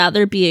probably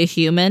rather be a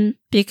human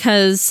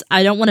because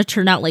I don't want to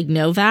turn out like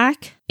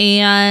Novak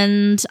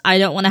and I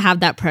don't want to have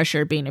that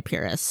pressure of being a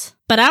purist.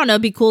 But I don't know,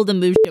 it'd be cool to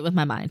move shit with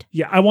my mind.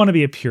 Yeah, I want to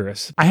be a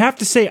purist. I have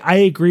to say, I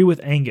agree with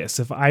Angus.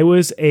 If I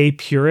was a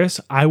purist,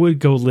 I would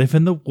go live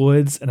in the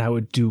woods and I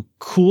would do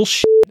cool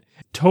shit.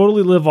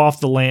 Totally live off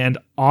the land.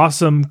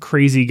 Awesome,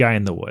 crazy guy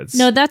in the woods.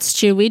 No, that's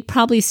true. We'd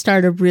probably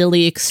start a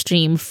really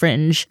extreme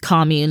fringe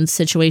commune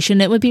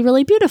situation. It would be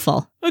really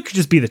beautiful. It could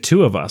just be the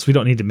two of us. We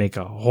don't need to make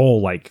a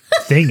whole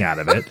thing out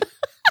of it.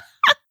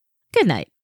 Good night.